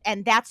it.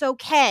 And that's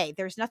okay.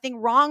 There's nothing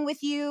wrong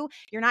with you.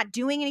 You're not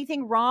doing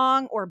anything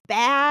wrong or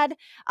bad.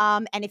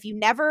 And if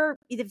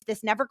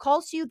this never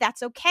calls to you,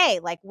 that's okay.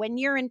 Like, when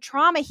you're in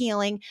trauma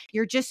healing,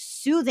 you're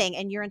just soothing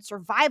and you're in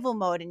survival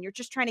mode and you're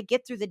just trying to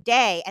get through the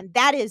day. And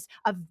that is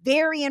a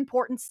very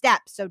important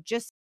step. So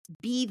just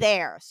be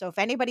there. So if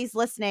anybody's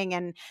listening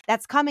and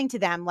that's coming to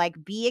them,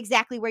 like, be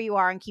exactly where you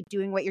are and keep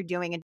doing what you're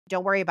doing, and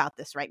don't worry about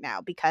this right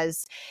now,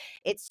 because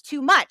it's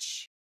too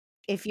much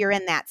if you're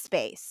in that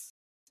space.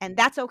 And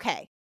that's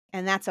okay.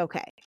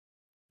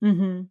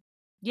 Mm-hmm.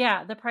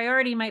 Yeah, the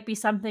priority might be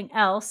something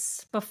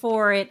else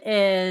before it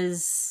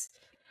is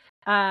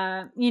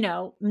the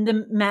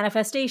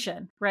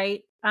manifestation,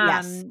 right?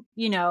 Yes.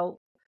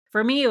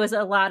 For me, it was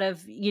a lot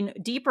of,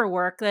 deeper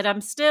work that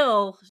I'm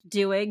still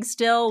doing,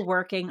 still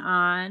working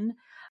on.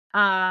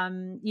 A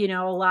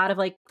lot of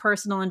like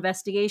personal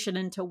investigation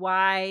into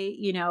why,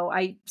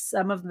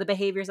 some of the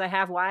behaviors I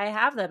have, why I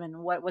have them, and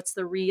what's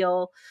the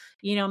real,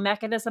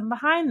 mechanism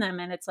behind them.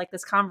 And it's like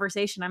this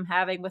conversation I'm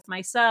having with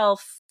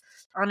myself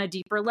on a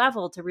deeper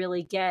level to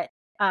really get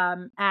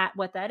at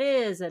what that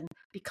is and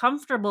be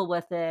comfortable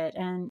with it,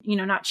 and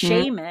not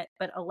shame it,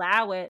 but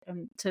allow it,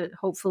 and to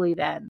hopefully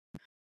then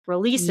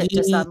release it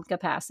to some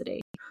capacity.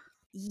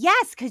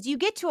 Yes, because you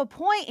get to a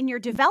point in your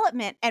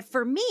development. And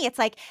for me, it's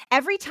like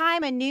every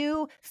time a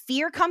new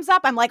fear comes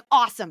up, I'm like,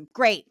 awesome,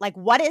 great. Like,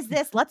 what is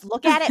this? Let's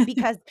look at it.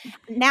 Because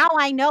now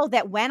I know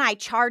that when I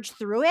charge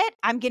through it,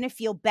 I'm going to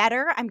feel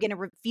better. I'm going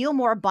to feel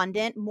more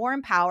abundant, more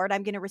empowered.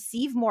 I'm going to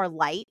receive more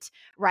light,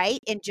 right,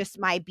 in just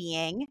my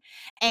being.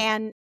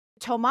 And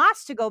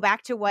Tomas, to go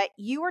back to what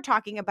you were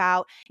talking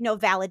about,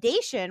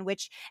 validation,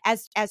 which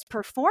as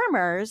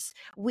performers,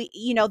 we,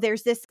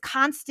 there's this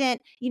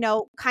constant,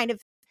 kind of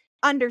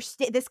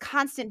understand this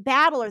constant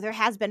battle, or there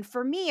has been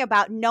for me,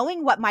 about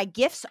knowing what my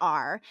gifts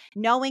are,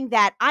 knowing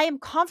that I am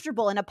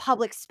comfortable in a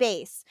public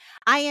space.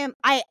 I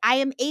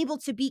am able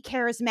to be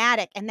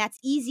charismatic, and that's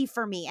easy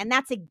for me, and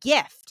that's a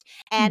gift.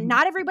 And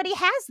not everybody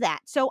has that.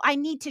 So I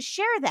need to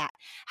share that.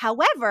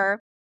 However,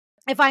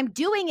 if I'm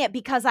doing it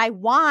because I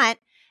want,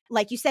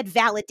 like you said,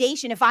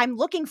 validation, if I'm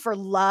looking for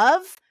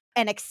love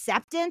and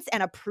acceptance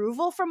and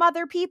approval from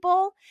other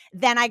people,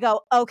 then I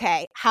go,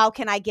 okay, how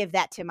can I give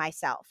that to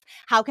myself?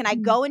 How can I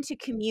go into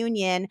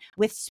communion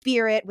with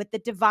spirit, with the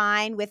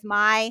divine, with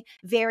my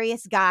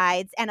various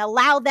guides, and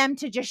allow them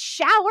to just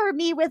shower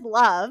me with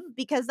love?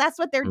 Because that's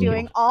what they're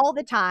doing all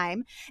the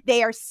time.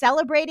 They are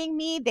celebrating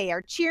me. They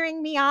are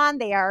cheering me on.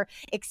 They are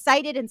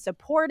excited and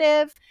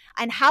supportive.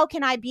 And how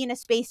can I be in a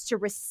space to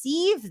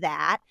receive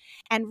that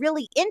and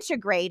really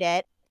integrate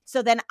it,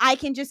 so then I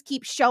can just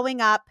keep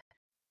showing up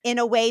in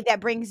a way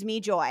that brings me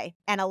joy,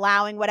 and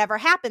allowing whatever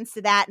happens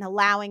to that, and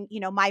allowing,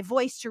 my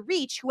voice to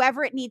reach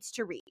whoever it needs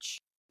to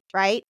reach.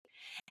 Right.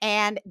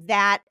 And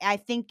that, I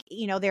think,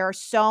 there are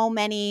so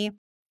many,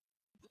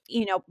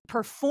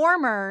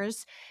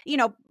 performers,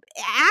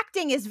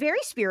 acting is very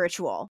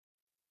spiritual.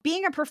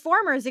 Being a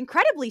performer is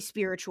incredibly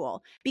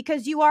spiritual,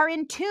 because you are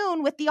in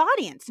tune with the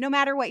audience, no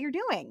matter what you're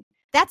doing.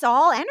 That's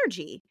all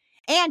energy.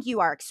 And you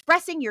are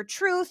expressing your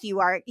truth. You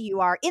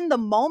are in the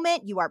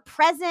moment. You are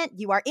present.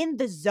 You are in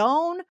the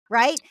zone,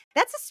 right?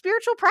 That's a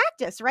spiritual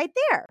practice right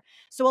there.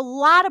 So a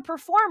lot of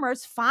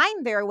performers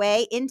find their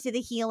way into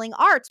the healing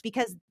arts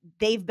because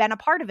they've been a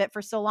part of it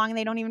for so long and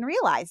they don't even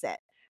realize it,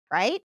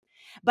 right?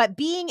 But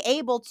being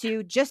able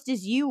to, just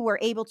as you were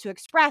able to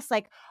express,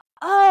 like,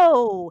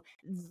 oh,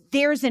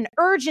 there's an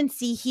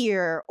urgency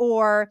here,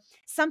 or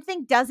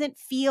something doesn't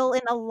feel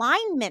in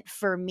alignment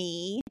for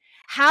me.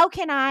 How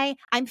can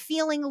I'm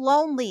feeling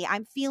lonely.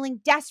 I'm feeling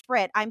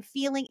desperate. I'm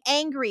feeling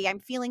angry. I'm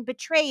feeling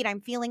betrayed.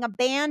 I'm feeling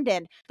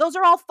abandoned. Those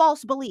are all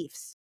false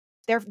beliefs.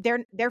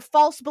 They're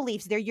false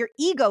beliefs. They're your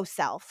ego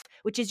self,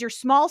 which is your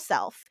small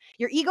self.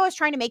 Your ego is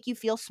trying to make you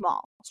feel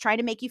small. It's trying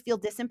to make you feel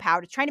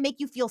disempowered. It's trying to make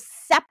you feel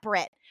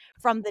separate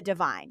from the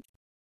divine.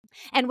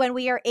 And when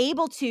we are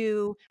able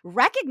to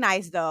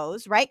recognize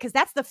those, right? Because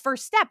that's the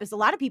first step, is a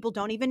lot of people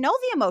don't even know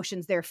the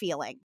emotions they're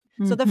feeling.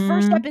 So the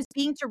first step is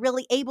being to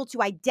really able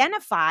to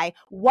identify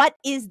what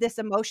is this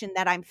emotion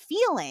that I'm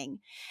feeling,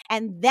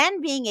 and then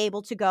being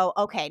able to go,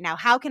 okay, now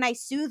how can I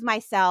soothe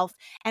myself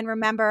and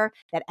remember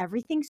that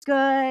everything's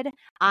good.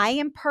 I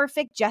am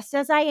perfect just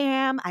as I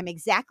am. I'm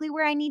exactly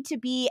where I need to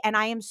be, and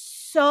I am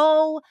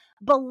so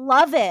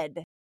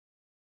beloved.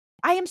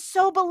 I am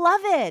so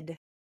beloved,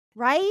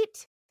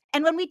 right?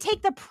 And when we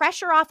take the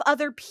pressure off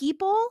other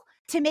people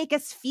to make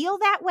us feel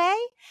that way,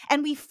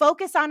 and we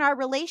focus on our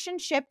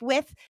relationship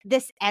with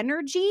this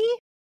energy,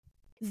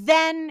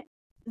 then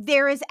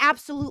there is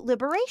absolute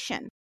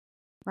liberation,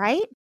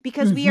 right?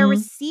 Because we are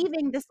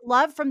receiving this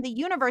love from the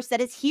universe that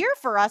is here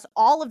for us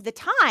all of the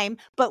time,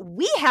 but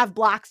we have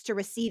blocks to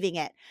receiving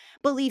it.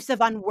 Beliefs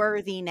of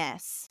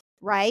unworthiness,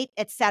 right?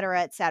 Et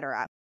cetera, et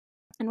cetera.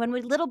 And when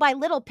we little by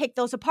little pick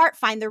those apart,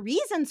 find the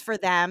reasons for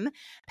them,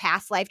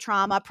 past life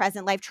trauma,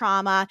 present life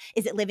trauma,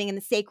 is it living in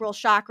the sacral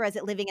chakra? Is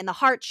it living in the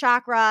heart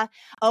chakra?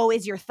 Oh,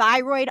 is your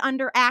thyroid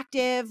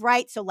underactive,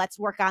 right? So let's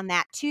work on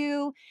that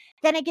too.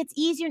 Then it gets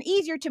easier and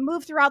easier to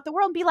move throughout the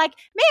world and be like,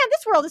 man,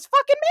 this world is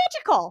fucking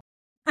magical.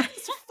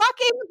 It's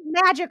fucking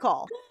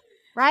magical,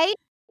 right?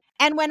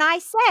 And when I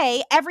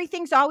say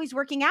everything's always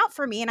working out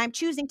for me and I'm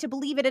choosing to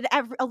believe it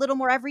a little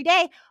more every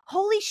day,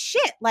 holy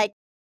shit, like,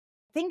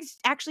 things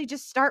actually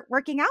just start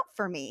working out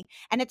for me.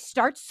 And it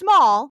starts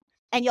small,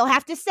 and you'll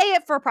have to say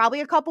it for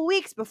probably a couple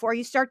weeks before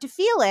you start to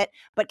feel it.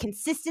 But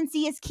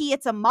consistency is key.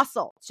 It's a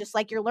muscle. It's just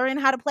like you're learning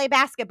how to play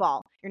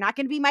basketball. You're not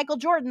going to be Michael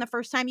Jordan the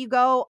first time you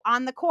go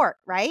on the court,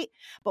 right?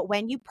 But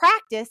when you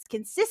practice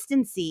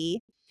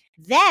consistency,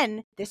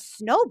 then this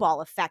snowball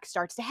effect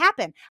starts to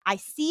happen. I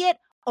see it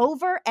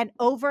over and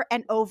over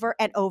and over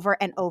and over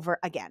and over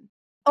again.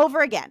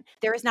 Over again.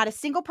 There is not a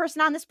single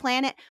person on this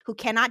planet who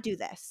cannot do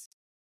this.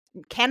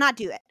 Cannot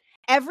do it.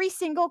 Every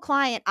single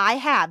client I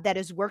have that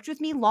has worked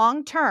with me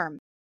long term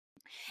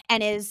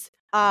and is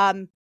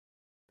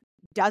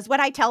does what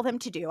I tell them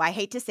to do. I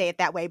hate to say it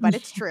that way, but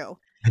it's true.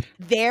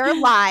 Their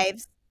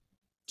lives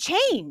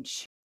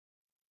change.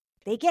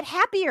 They get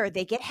happier,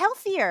 they get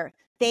healthier,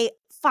 they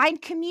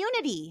find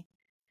community.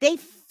 They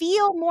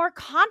feel more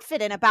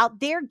confident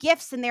about their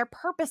gifts and their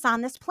purpose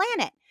on this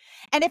planet.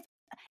 And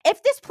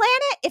if this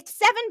planet, if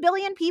 7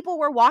 billion people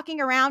were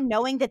walking around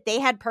knowing that they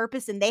had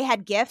purpose and they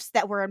had gifts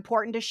that were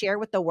important to share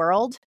with the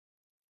world,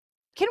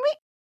 can we,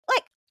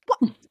 like,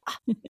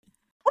 what an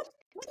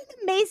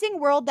amazing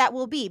world that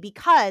will be,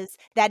 because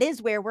that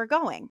is where we're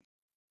going.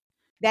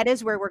 That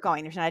is where we're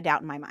going. There's not a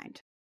doubt in my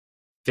mind.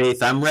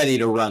 Faith, I'm ready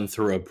to run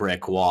through a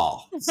brick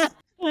wall.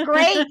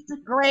 Great.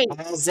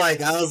 I was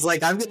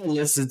like, I'm gonna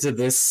listen to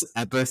this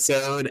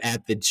episode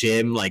at the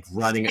gym, like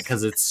running it,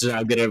 because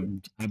I'm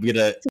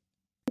gonna.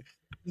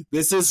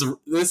 This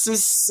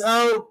is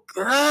so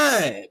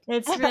good.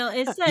 It's real.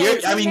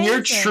 It's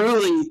you're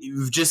truly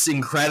just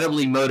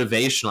incredibly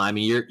motivational. I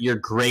mean, you're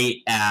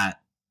great at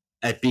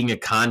being a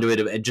conduit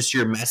of just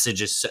your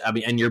message is. I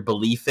mean, and your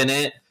belief in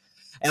it.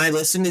 And I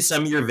listened to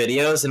some of your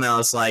videos, and I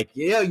was like,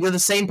 yeah, you're the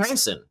same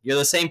person. You're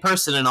the same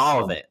person in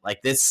all of it.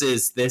 Like, this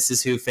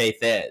is who Faith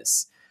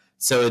is.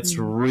 So it's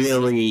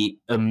really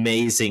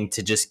amazing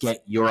to just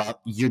get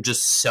you're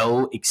just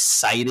so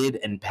excited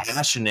and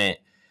passionate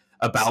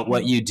about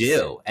what you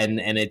do,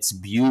 and it's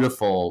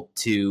beautiful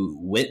to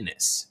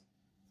witness.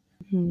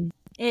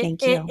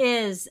 Thank you. It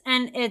is,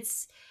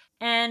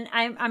 and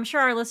I'm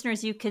sure our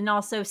listeners, you can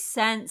also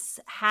sense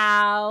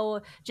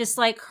how just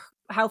like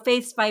how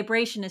Faith's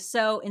vibration is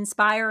so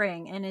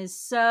inspiring and is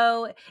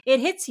so,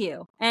 it hits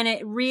you, and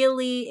it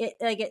really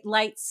it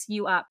lights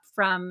you up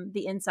from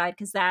the inside,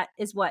 because that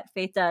is what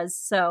Faith does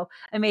so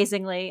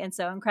amazingly and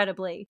so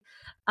incredibly.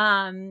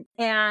 And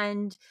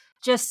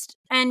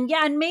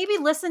maybe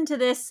listen to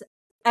this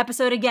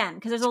episode again,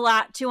 because there's a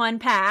lot to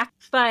unpack.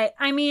 But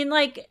I mean,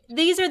 like,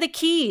 these are the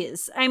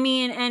keys. I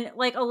mean, and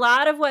like a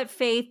lot of what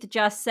Faith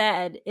just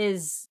said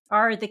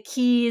are the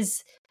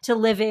keys to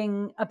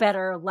living a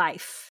better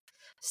life.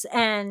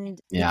 And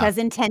because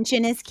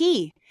intention is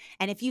key.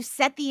 And if you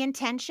set the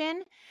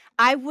intention,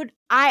 I would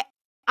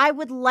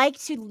like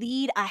to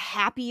lead a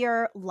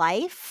happier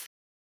life.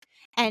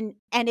 And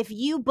if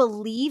you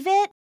believe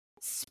it,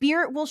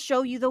 Spirit will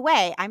show you the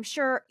way. I'm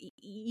sure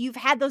you've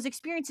had those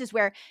experiences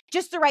where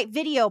just the right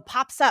video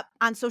pops up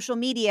on social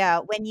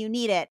media when you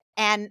need it.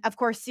 And of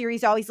course,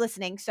 Siri's always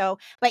listening. So,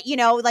 but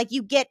like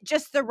you get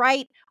just the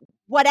right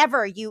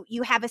whatever, you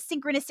have a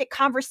synchronistic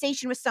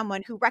conversation with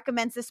someone who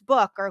recommends this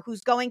book or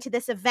who's going to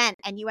this event,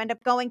 and you end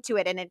up going to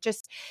it, and it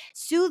just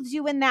soothes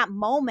you in that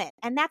moment.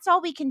 And that's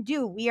all we can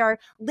do. We are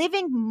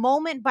living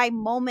moment by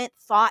moment,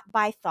 thought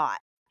by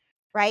thought,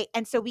 right?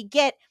 And so we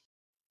get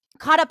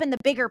caught up in the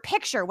bigger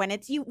picture when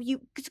it's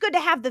it's good to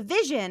have the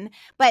vision,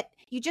 but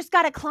you just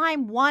got to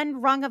climb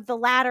one rung of the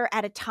ladder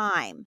at a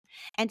time.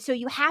 And so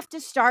you have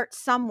to start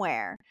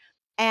somewhere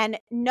and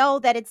know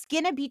that it's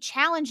going to be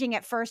challenging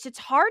at first. It's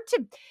hard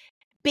to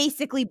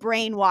basically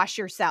brainwash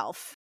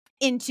yourself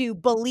into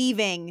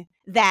believing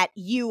that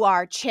you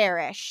are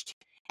cherished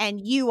and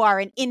you are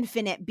an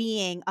infinite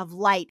being of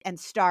light and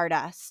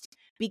stardust,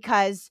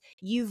 because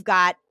you've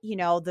got,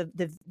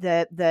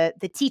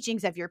 the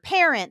teachings of your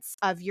parents,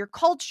 of your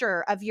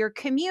culture, of your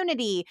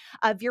community,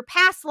 of your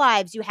past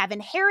lives. You have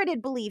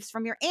inherited beliefs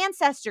from your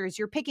ancestors.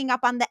 You're picking up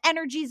on the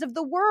energies of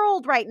the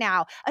world right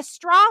now,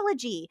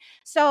 astrology.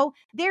 So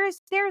there's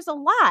a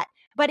lot,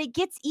 but it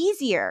gets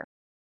easier.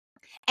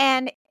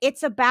 And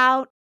it's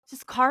about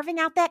just carving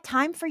out that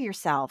time for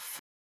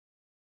yourself,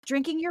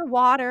 drinking your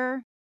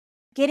water,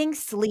 getting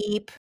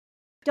sleep.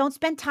 Don't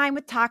spend time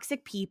with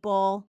toxic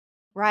people,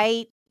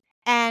 right?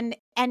 And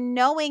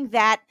knowing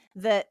that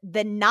the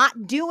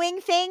not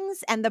doing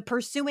things and the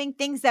pursuing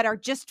things that are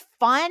just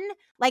fun,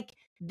 like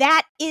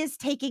that is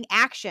taking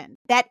action.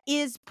 That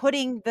is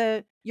putting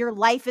your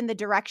life in the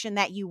direction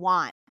that you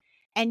want.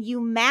 And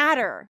you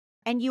matter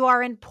and you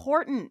are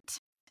important.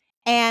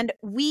 And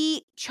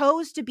we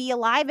chose to be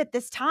alive at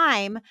this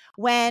time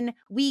when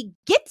we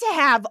get to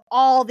have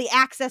all the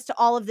access to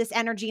all of this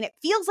energy. And it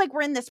feels like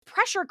we're in this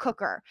pressure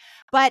cooker.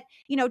 But,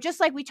 just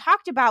like we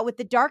talked about with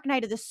the dark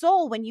night of the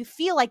soul, when you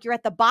feel like you're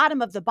at the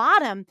bottom of the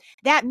bottom,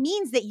 that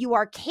means that you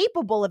are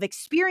capable of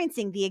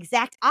experiencing the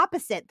exact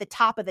opposite, the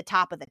top of the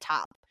top of the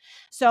top.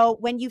 So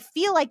when you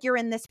feel like you're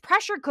in this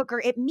pressure cooker,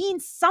 it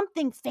means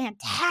something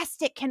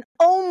fantastic can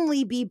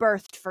only be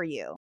birthed for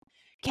you.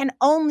 Can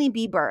only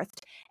be birthed,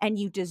 and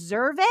you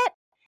deserve it,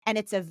 and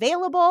it's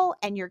available,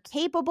 and you're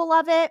capable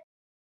of it.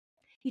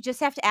 You just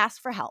have to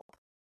ask for help.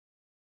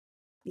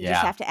 You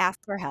just have to ask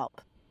for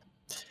help.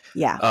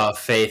 Yeah. Oh,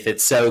 Faith,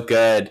 it's so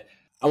good.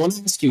 I want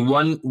to ask you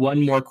one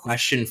more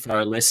question for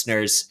our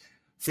listeners.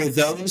 For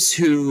those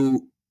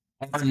who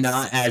are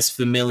not as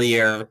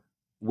familiar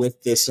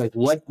with this, like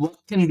what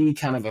can be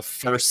kind of a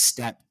first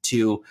step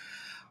to,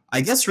 I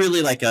guess,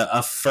 really like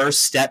a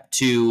first step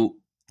to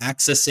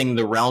accessing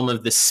the realm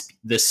of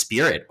the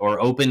spirit,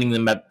 or opening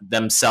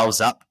themselves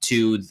up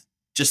to,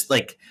 just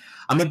like,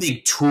 I'm a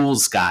big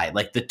tools guy,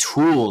 like the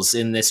tools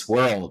in this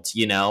world,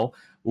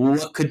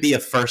 what could be a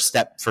first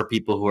step for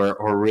people who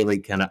are really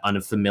kind of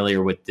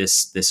unfamiliar with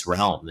this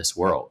realm, this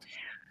world?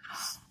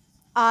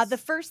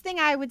 The first thing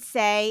I would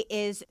say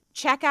is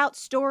check out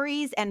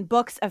stories and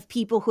books of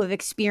people who have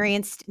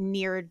experienced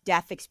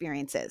near-death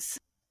experiences.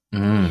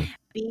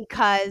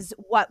 Because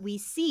what we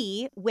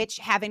see, which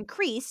have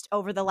increased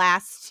over the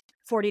last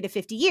 40 to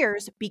 50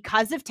 years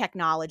because of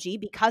technology,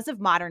 because of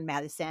modern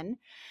medicine,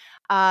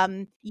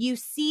 you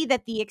see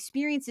that the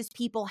experiences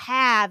people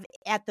have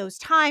at those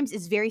times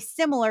is very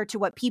similar to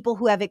what people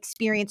who have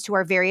experienced who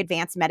are very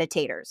advanced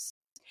meditators.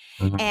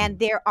 And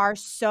there are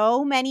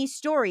so many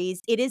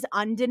stories, it is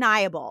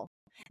undeniable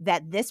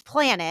that this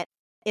planet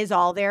is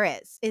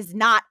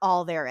not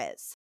all there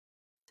is.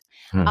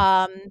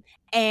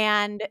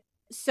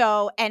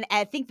 And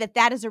I think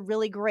that is a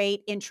really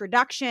great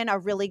introduction, a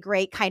really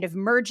great kind of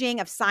merging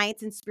of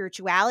science and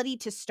spirituality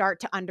to start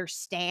to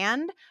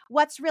understand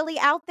what's really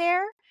out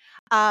there.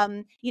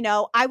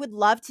 I would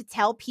love to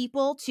tell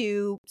people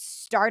to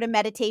start a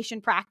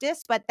meditation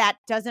practice, but that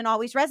doesn't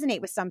always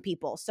resonate with some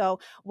people. So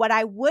what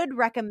I would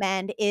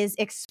recommend is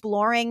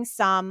exploring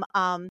some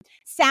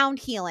sound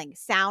healing,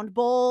 sound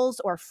bowls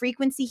or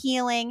frequency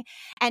healing.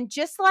 And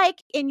just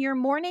like in your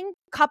morning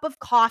cup of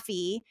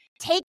coffee,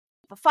 take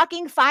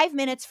fucking 5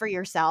 minutes for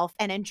yourself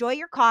and enjoy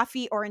your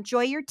coffee or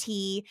enjoy your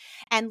tea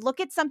and look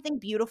at something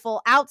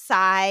beautiful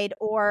outside,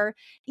 or,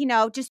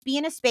 just be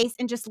in a space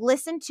and just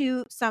listen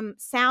to some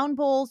sound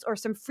bowls or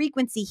some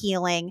frequency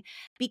healing,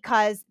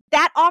 because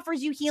that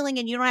offers you healing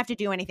and you don't have to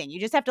do anything.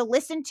 You just have to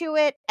listen to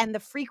it, and the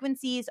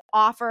frequencies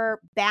offer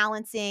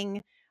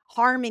balancing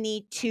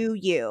harmony to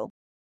you.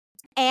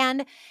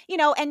 And,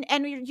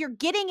 and you're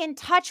getting in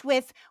touch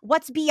with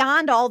what's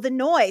beyond all the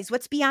noise,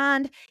 what's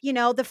beyond,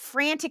 the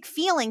frantic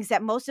feelings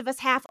that most of us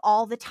have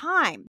all the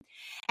time.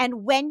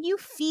 And when you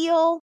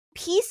feel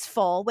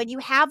peaceful, when you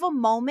have a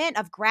moment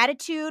of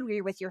gratitude, where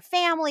you're with your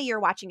family, you're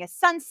watching a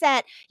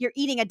sunset, you're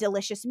eating a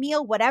delicious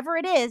meal, whatever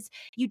it is,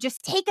 you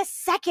just take a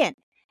second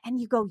and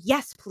you go,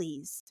 yes,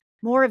 please.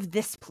 More of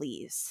this,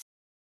 please.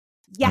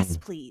 Yes,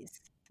 please.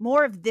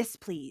 More of this,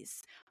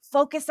 please.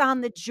 Focus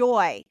on the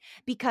joy,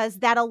 because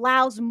that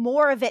allows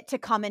more of it to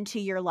come into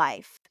your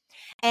life.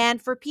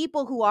 And for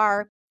people who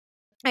are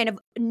kind of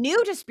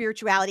new to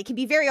spirituality, can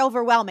be very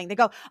overwhelming. They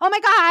go, oh my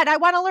God, I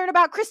want to learn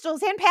about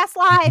crystals and past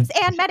lives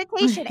and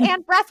meditation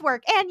and breath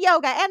work and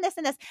yoga and this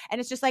and this. And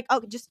it's just like,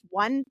 oh, just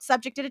one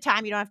subject at a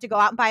time. You don't have to go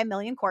out and buy a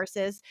million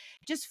courses.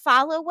 Just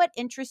follow what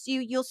interests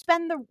you.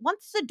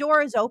 Once the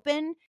door is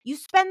open, you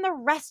spend the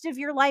rest of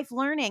your life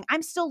learning.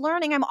 I'm still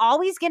learning. I'm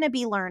always going to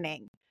be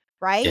learning.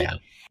 Right? Yeah.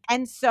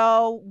 And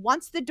so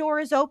once the door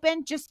is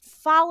open, just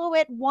follow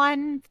it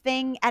one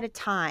thing at a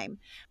time.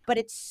 But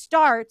it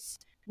starts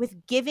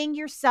with giving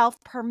yourself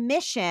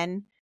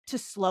permission to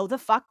slow the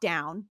fuck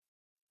down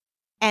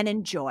and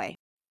enjoy.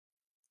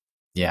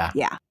 Yeah.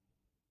 Yeah.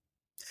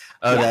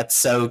 Oh, that's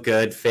so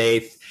good,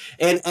 Faith.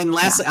 And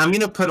lastly, I'm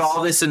going to put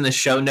all this in the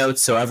show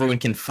notes so everyone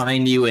can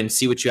find you and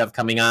see what you have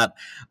coming up.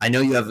 I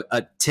know you have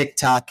a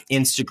TikTok,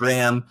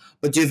 Instagram,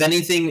 but do you have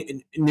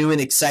anything new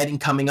and exciting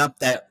coming up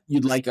that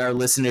you'd like our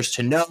listeners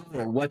to know?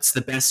 Or what's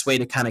the best way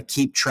to kind of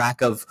keep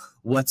track of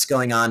what's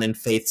going on in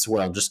Faith's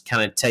world? Just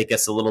kind of take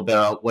us a little bit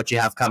about what you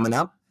have coming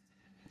up.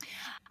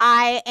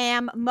 I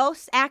am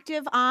most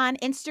active on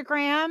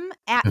Instagram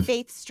at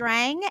Faith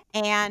Streng,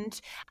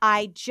 and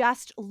I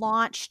just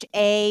launched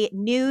a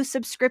new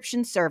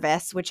subscription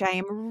service, which I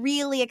am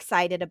really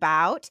excited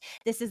about.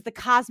 This is the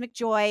Cosmic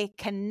Joy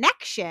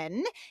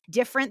Connection,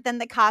 different than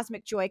the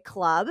Cosmic Joy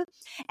Club.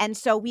 And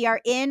so we are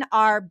in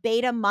our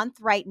beta month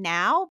right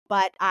now,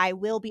 but I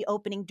will be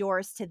opening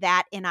doors to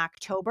that in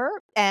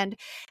October. And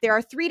there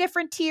are 3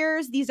 different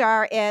tiers. These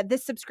are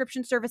this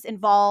subscription service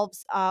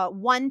involves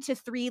 1 to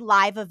 3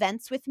 live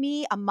events with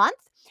me a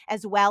month,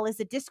 as well as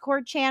a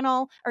Discord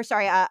channel,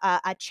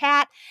 a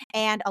chat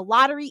and a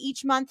lottery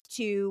each month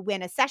to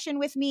win a session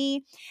with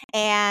me.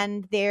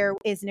 And there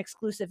is an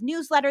exclusive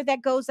newsletter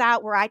that goes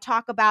out where I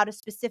talk about a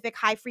specific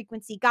high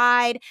frequency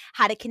guide,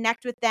 how to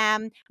connect with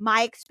them,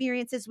 my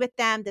experiences with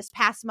them. This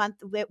past month,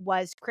 it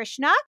was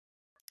Krishna.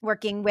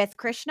 Working with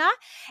Krishna.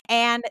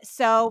 And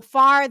so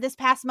far this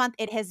past month,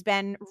 it has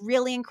been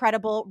really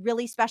incredible,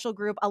 really special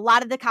group. A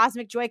lot of the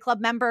Cosmic Joy Club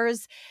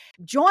members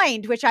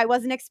joined, which I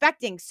wasn't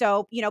expecting.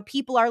 So,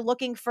 people are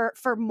looking for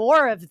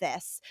more of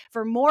this,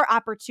 for more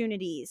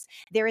opportunities.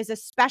 There is a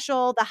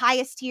special, the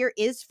highest tier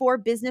is for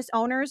business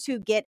owners who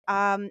get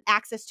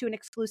access to an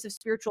exclusive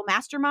spiritual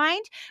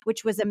mastermind,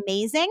 which was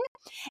amazing.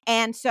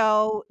 And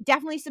so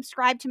definitely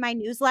subscribe to my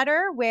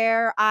newsletter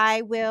where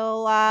I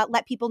will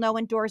let people know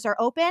when doors are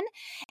open.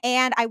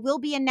 And I will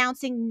be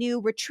announcing new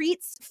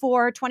retreats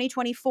for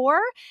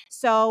 2024.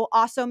 So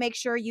also make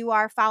sure you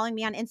are following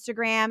me on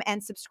Instagram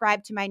and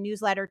subscribe to my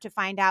newsletter to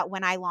find out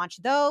when I launch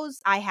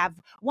those. I have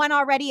one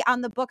already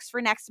on the books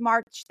for next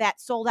March that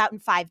sold out in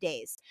 5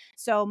 days.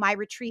 So my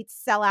retreats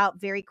sell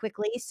out very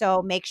quickly.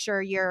 So make sure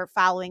you're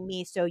following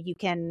me so you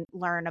can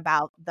learn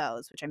about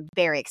those, which I'm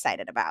very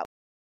excited about.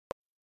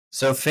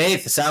 So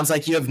Faith, it sounds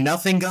like you have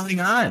nothing going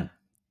on.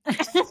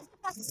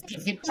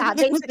 Basically.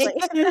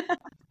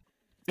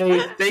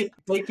 Hey,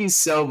 thank you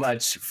so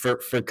much for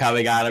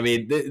coming on. I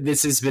mean,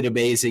 this has been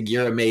amazing.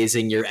 You're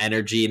amazing. Your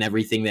energy and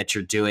everything that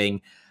you're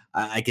doing.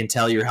 I can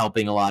tell you're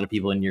helping a lot of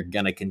people, and you're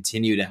going to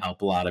continue to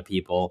help a lot of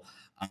people.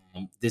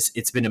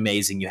 It's been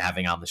amazing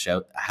having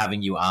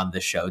you on the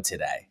show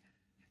today.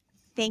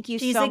 Thank you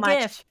She's so much.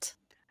 Gift.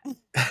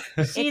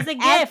 She's a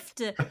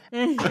gift.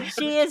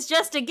 She is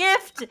just a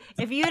gift.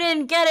 If you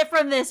didn't get it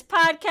from this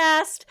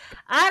podcast,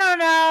 I don't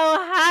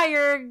know how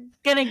you're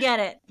gonna get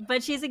it,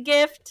 but she's a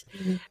gift.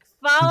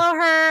 Follow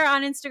her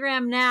on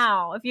Instagram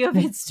now if you have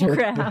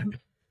Instagram.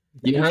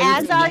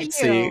 As are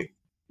you.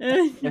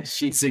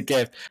 She's a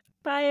gift.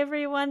 Bye,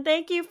 everyone.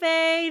 Thank you,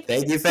 Faith.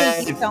 Thank you, Faith.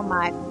 Thank you so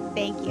much.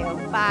 Thank you.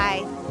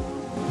 Bye.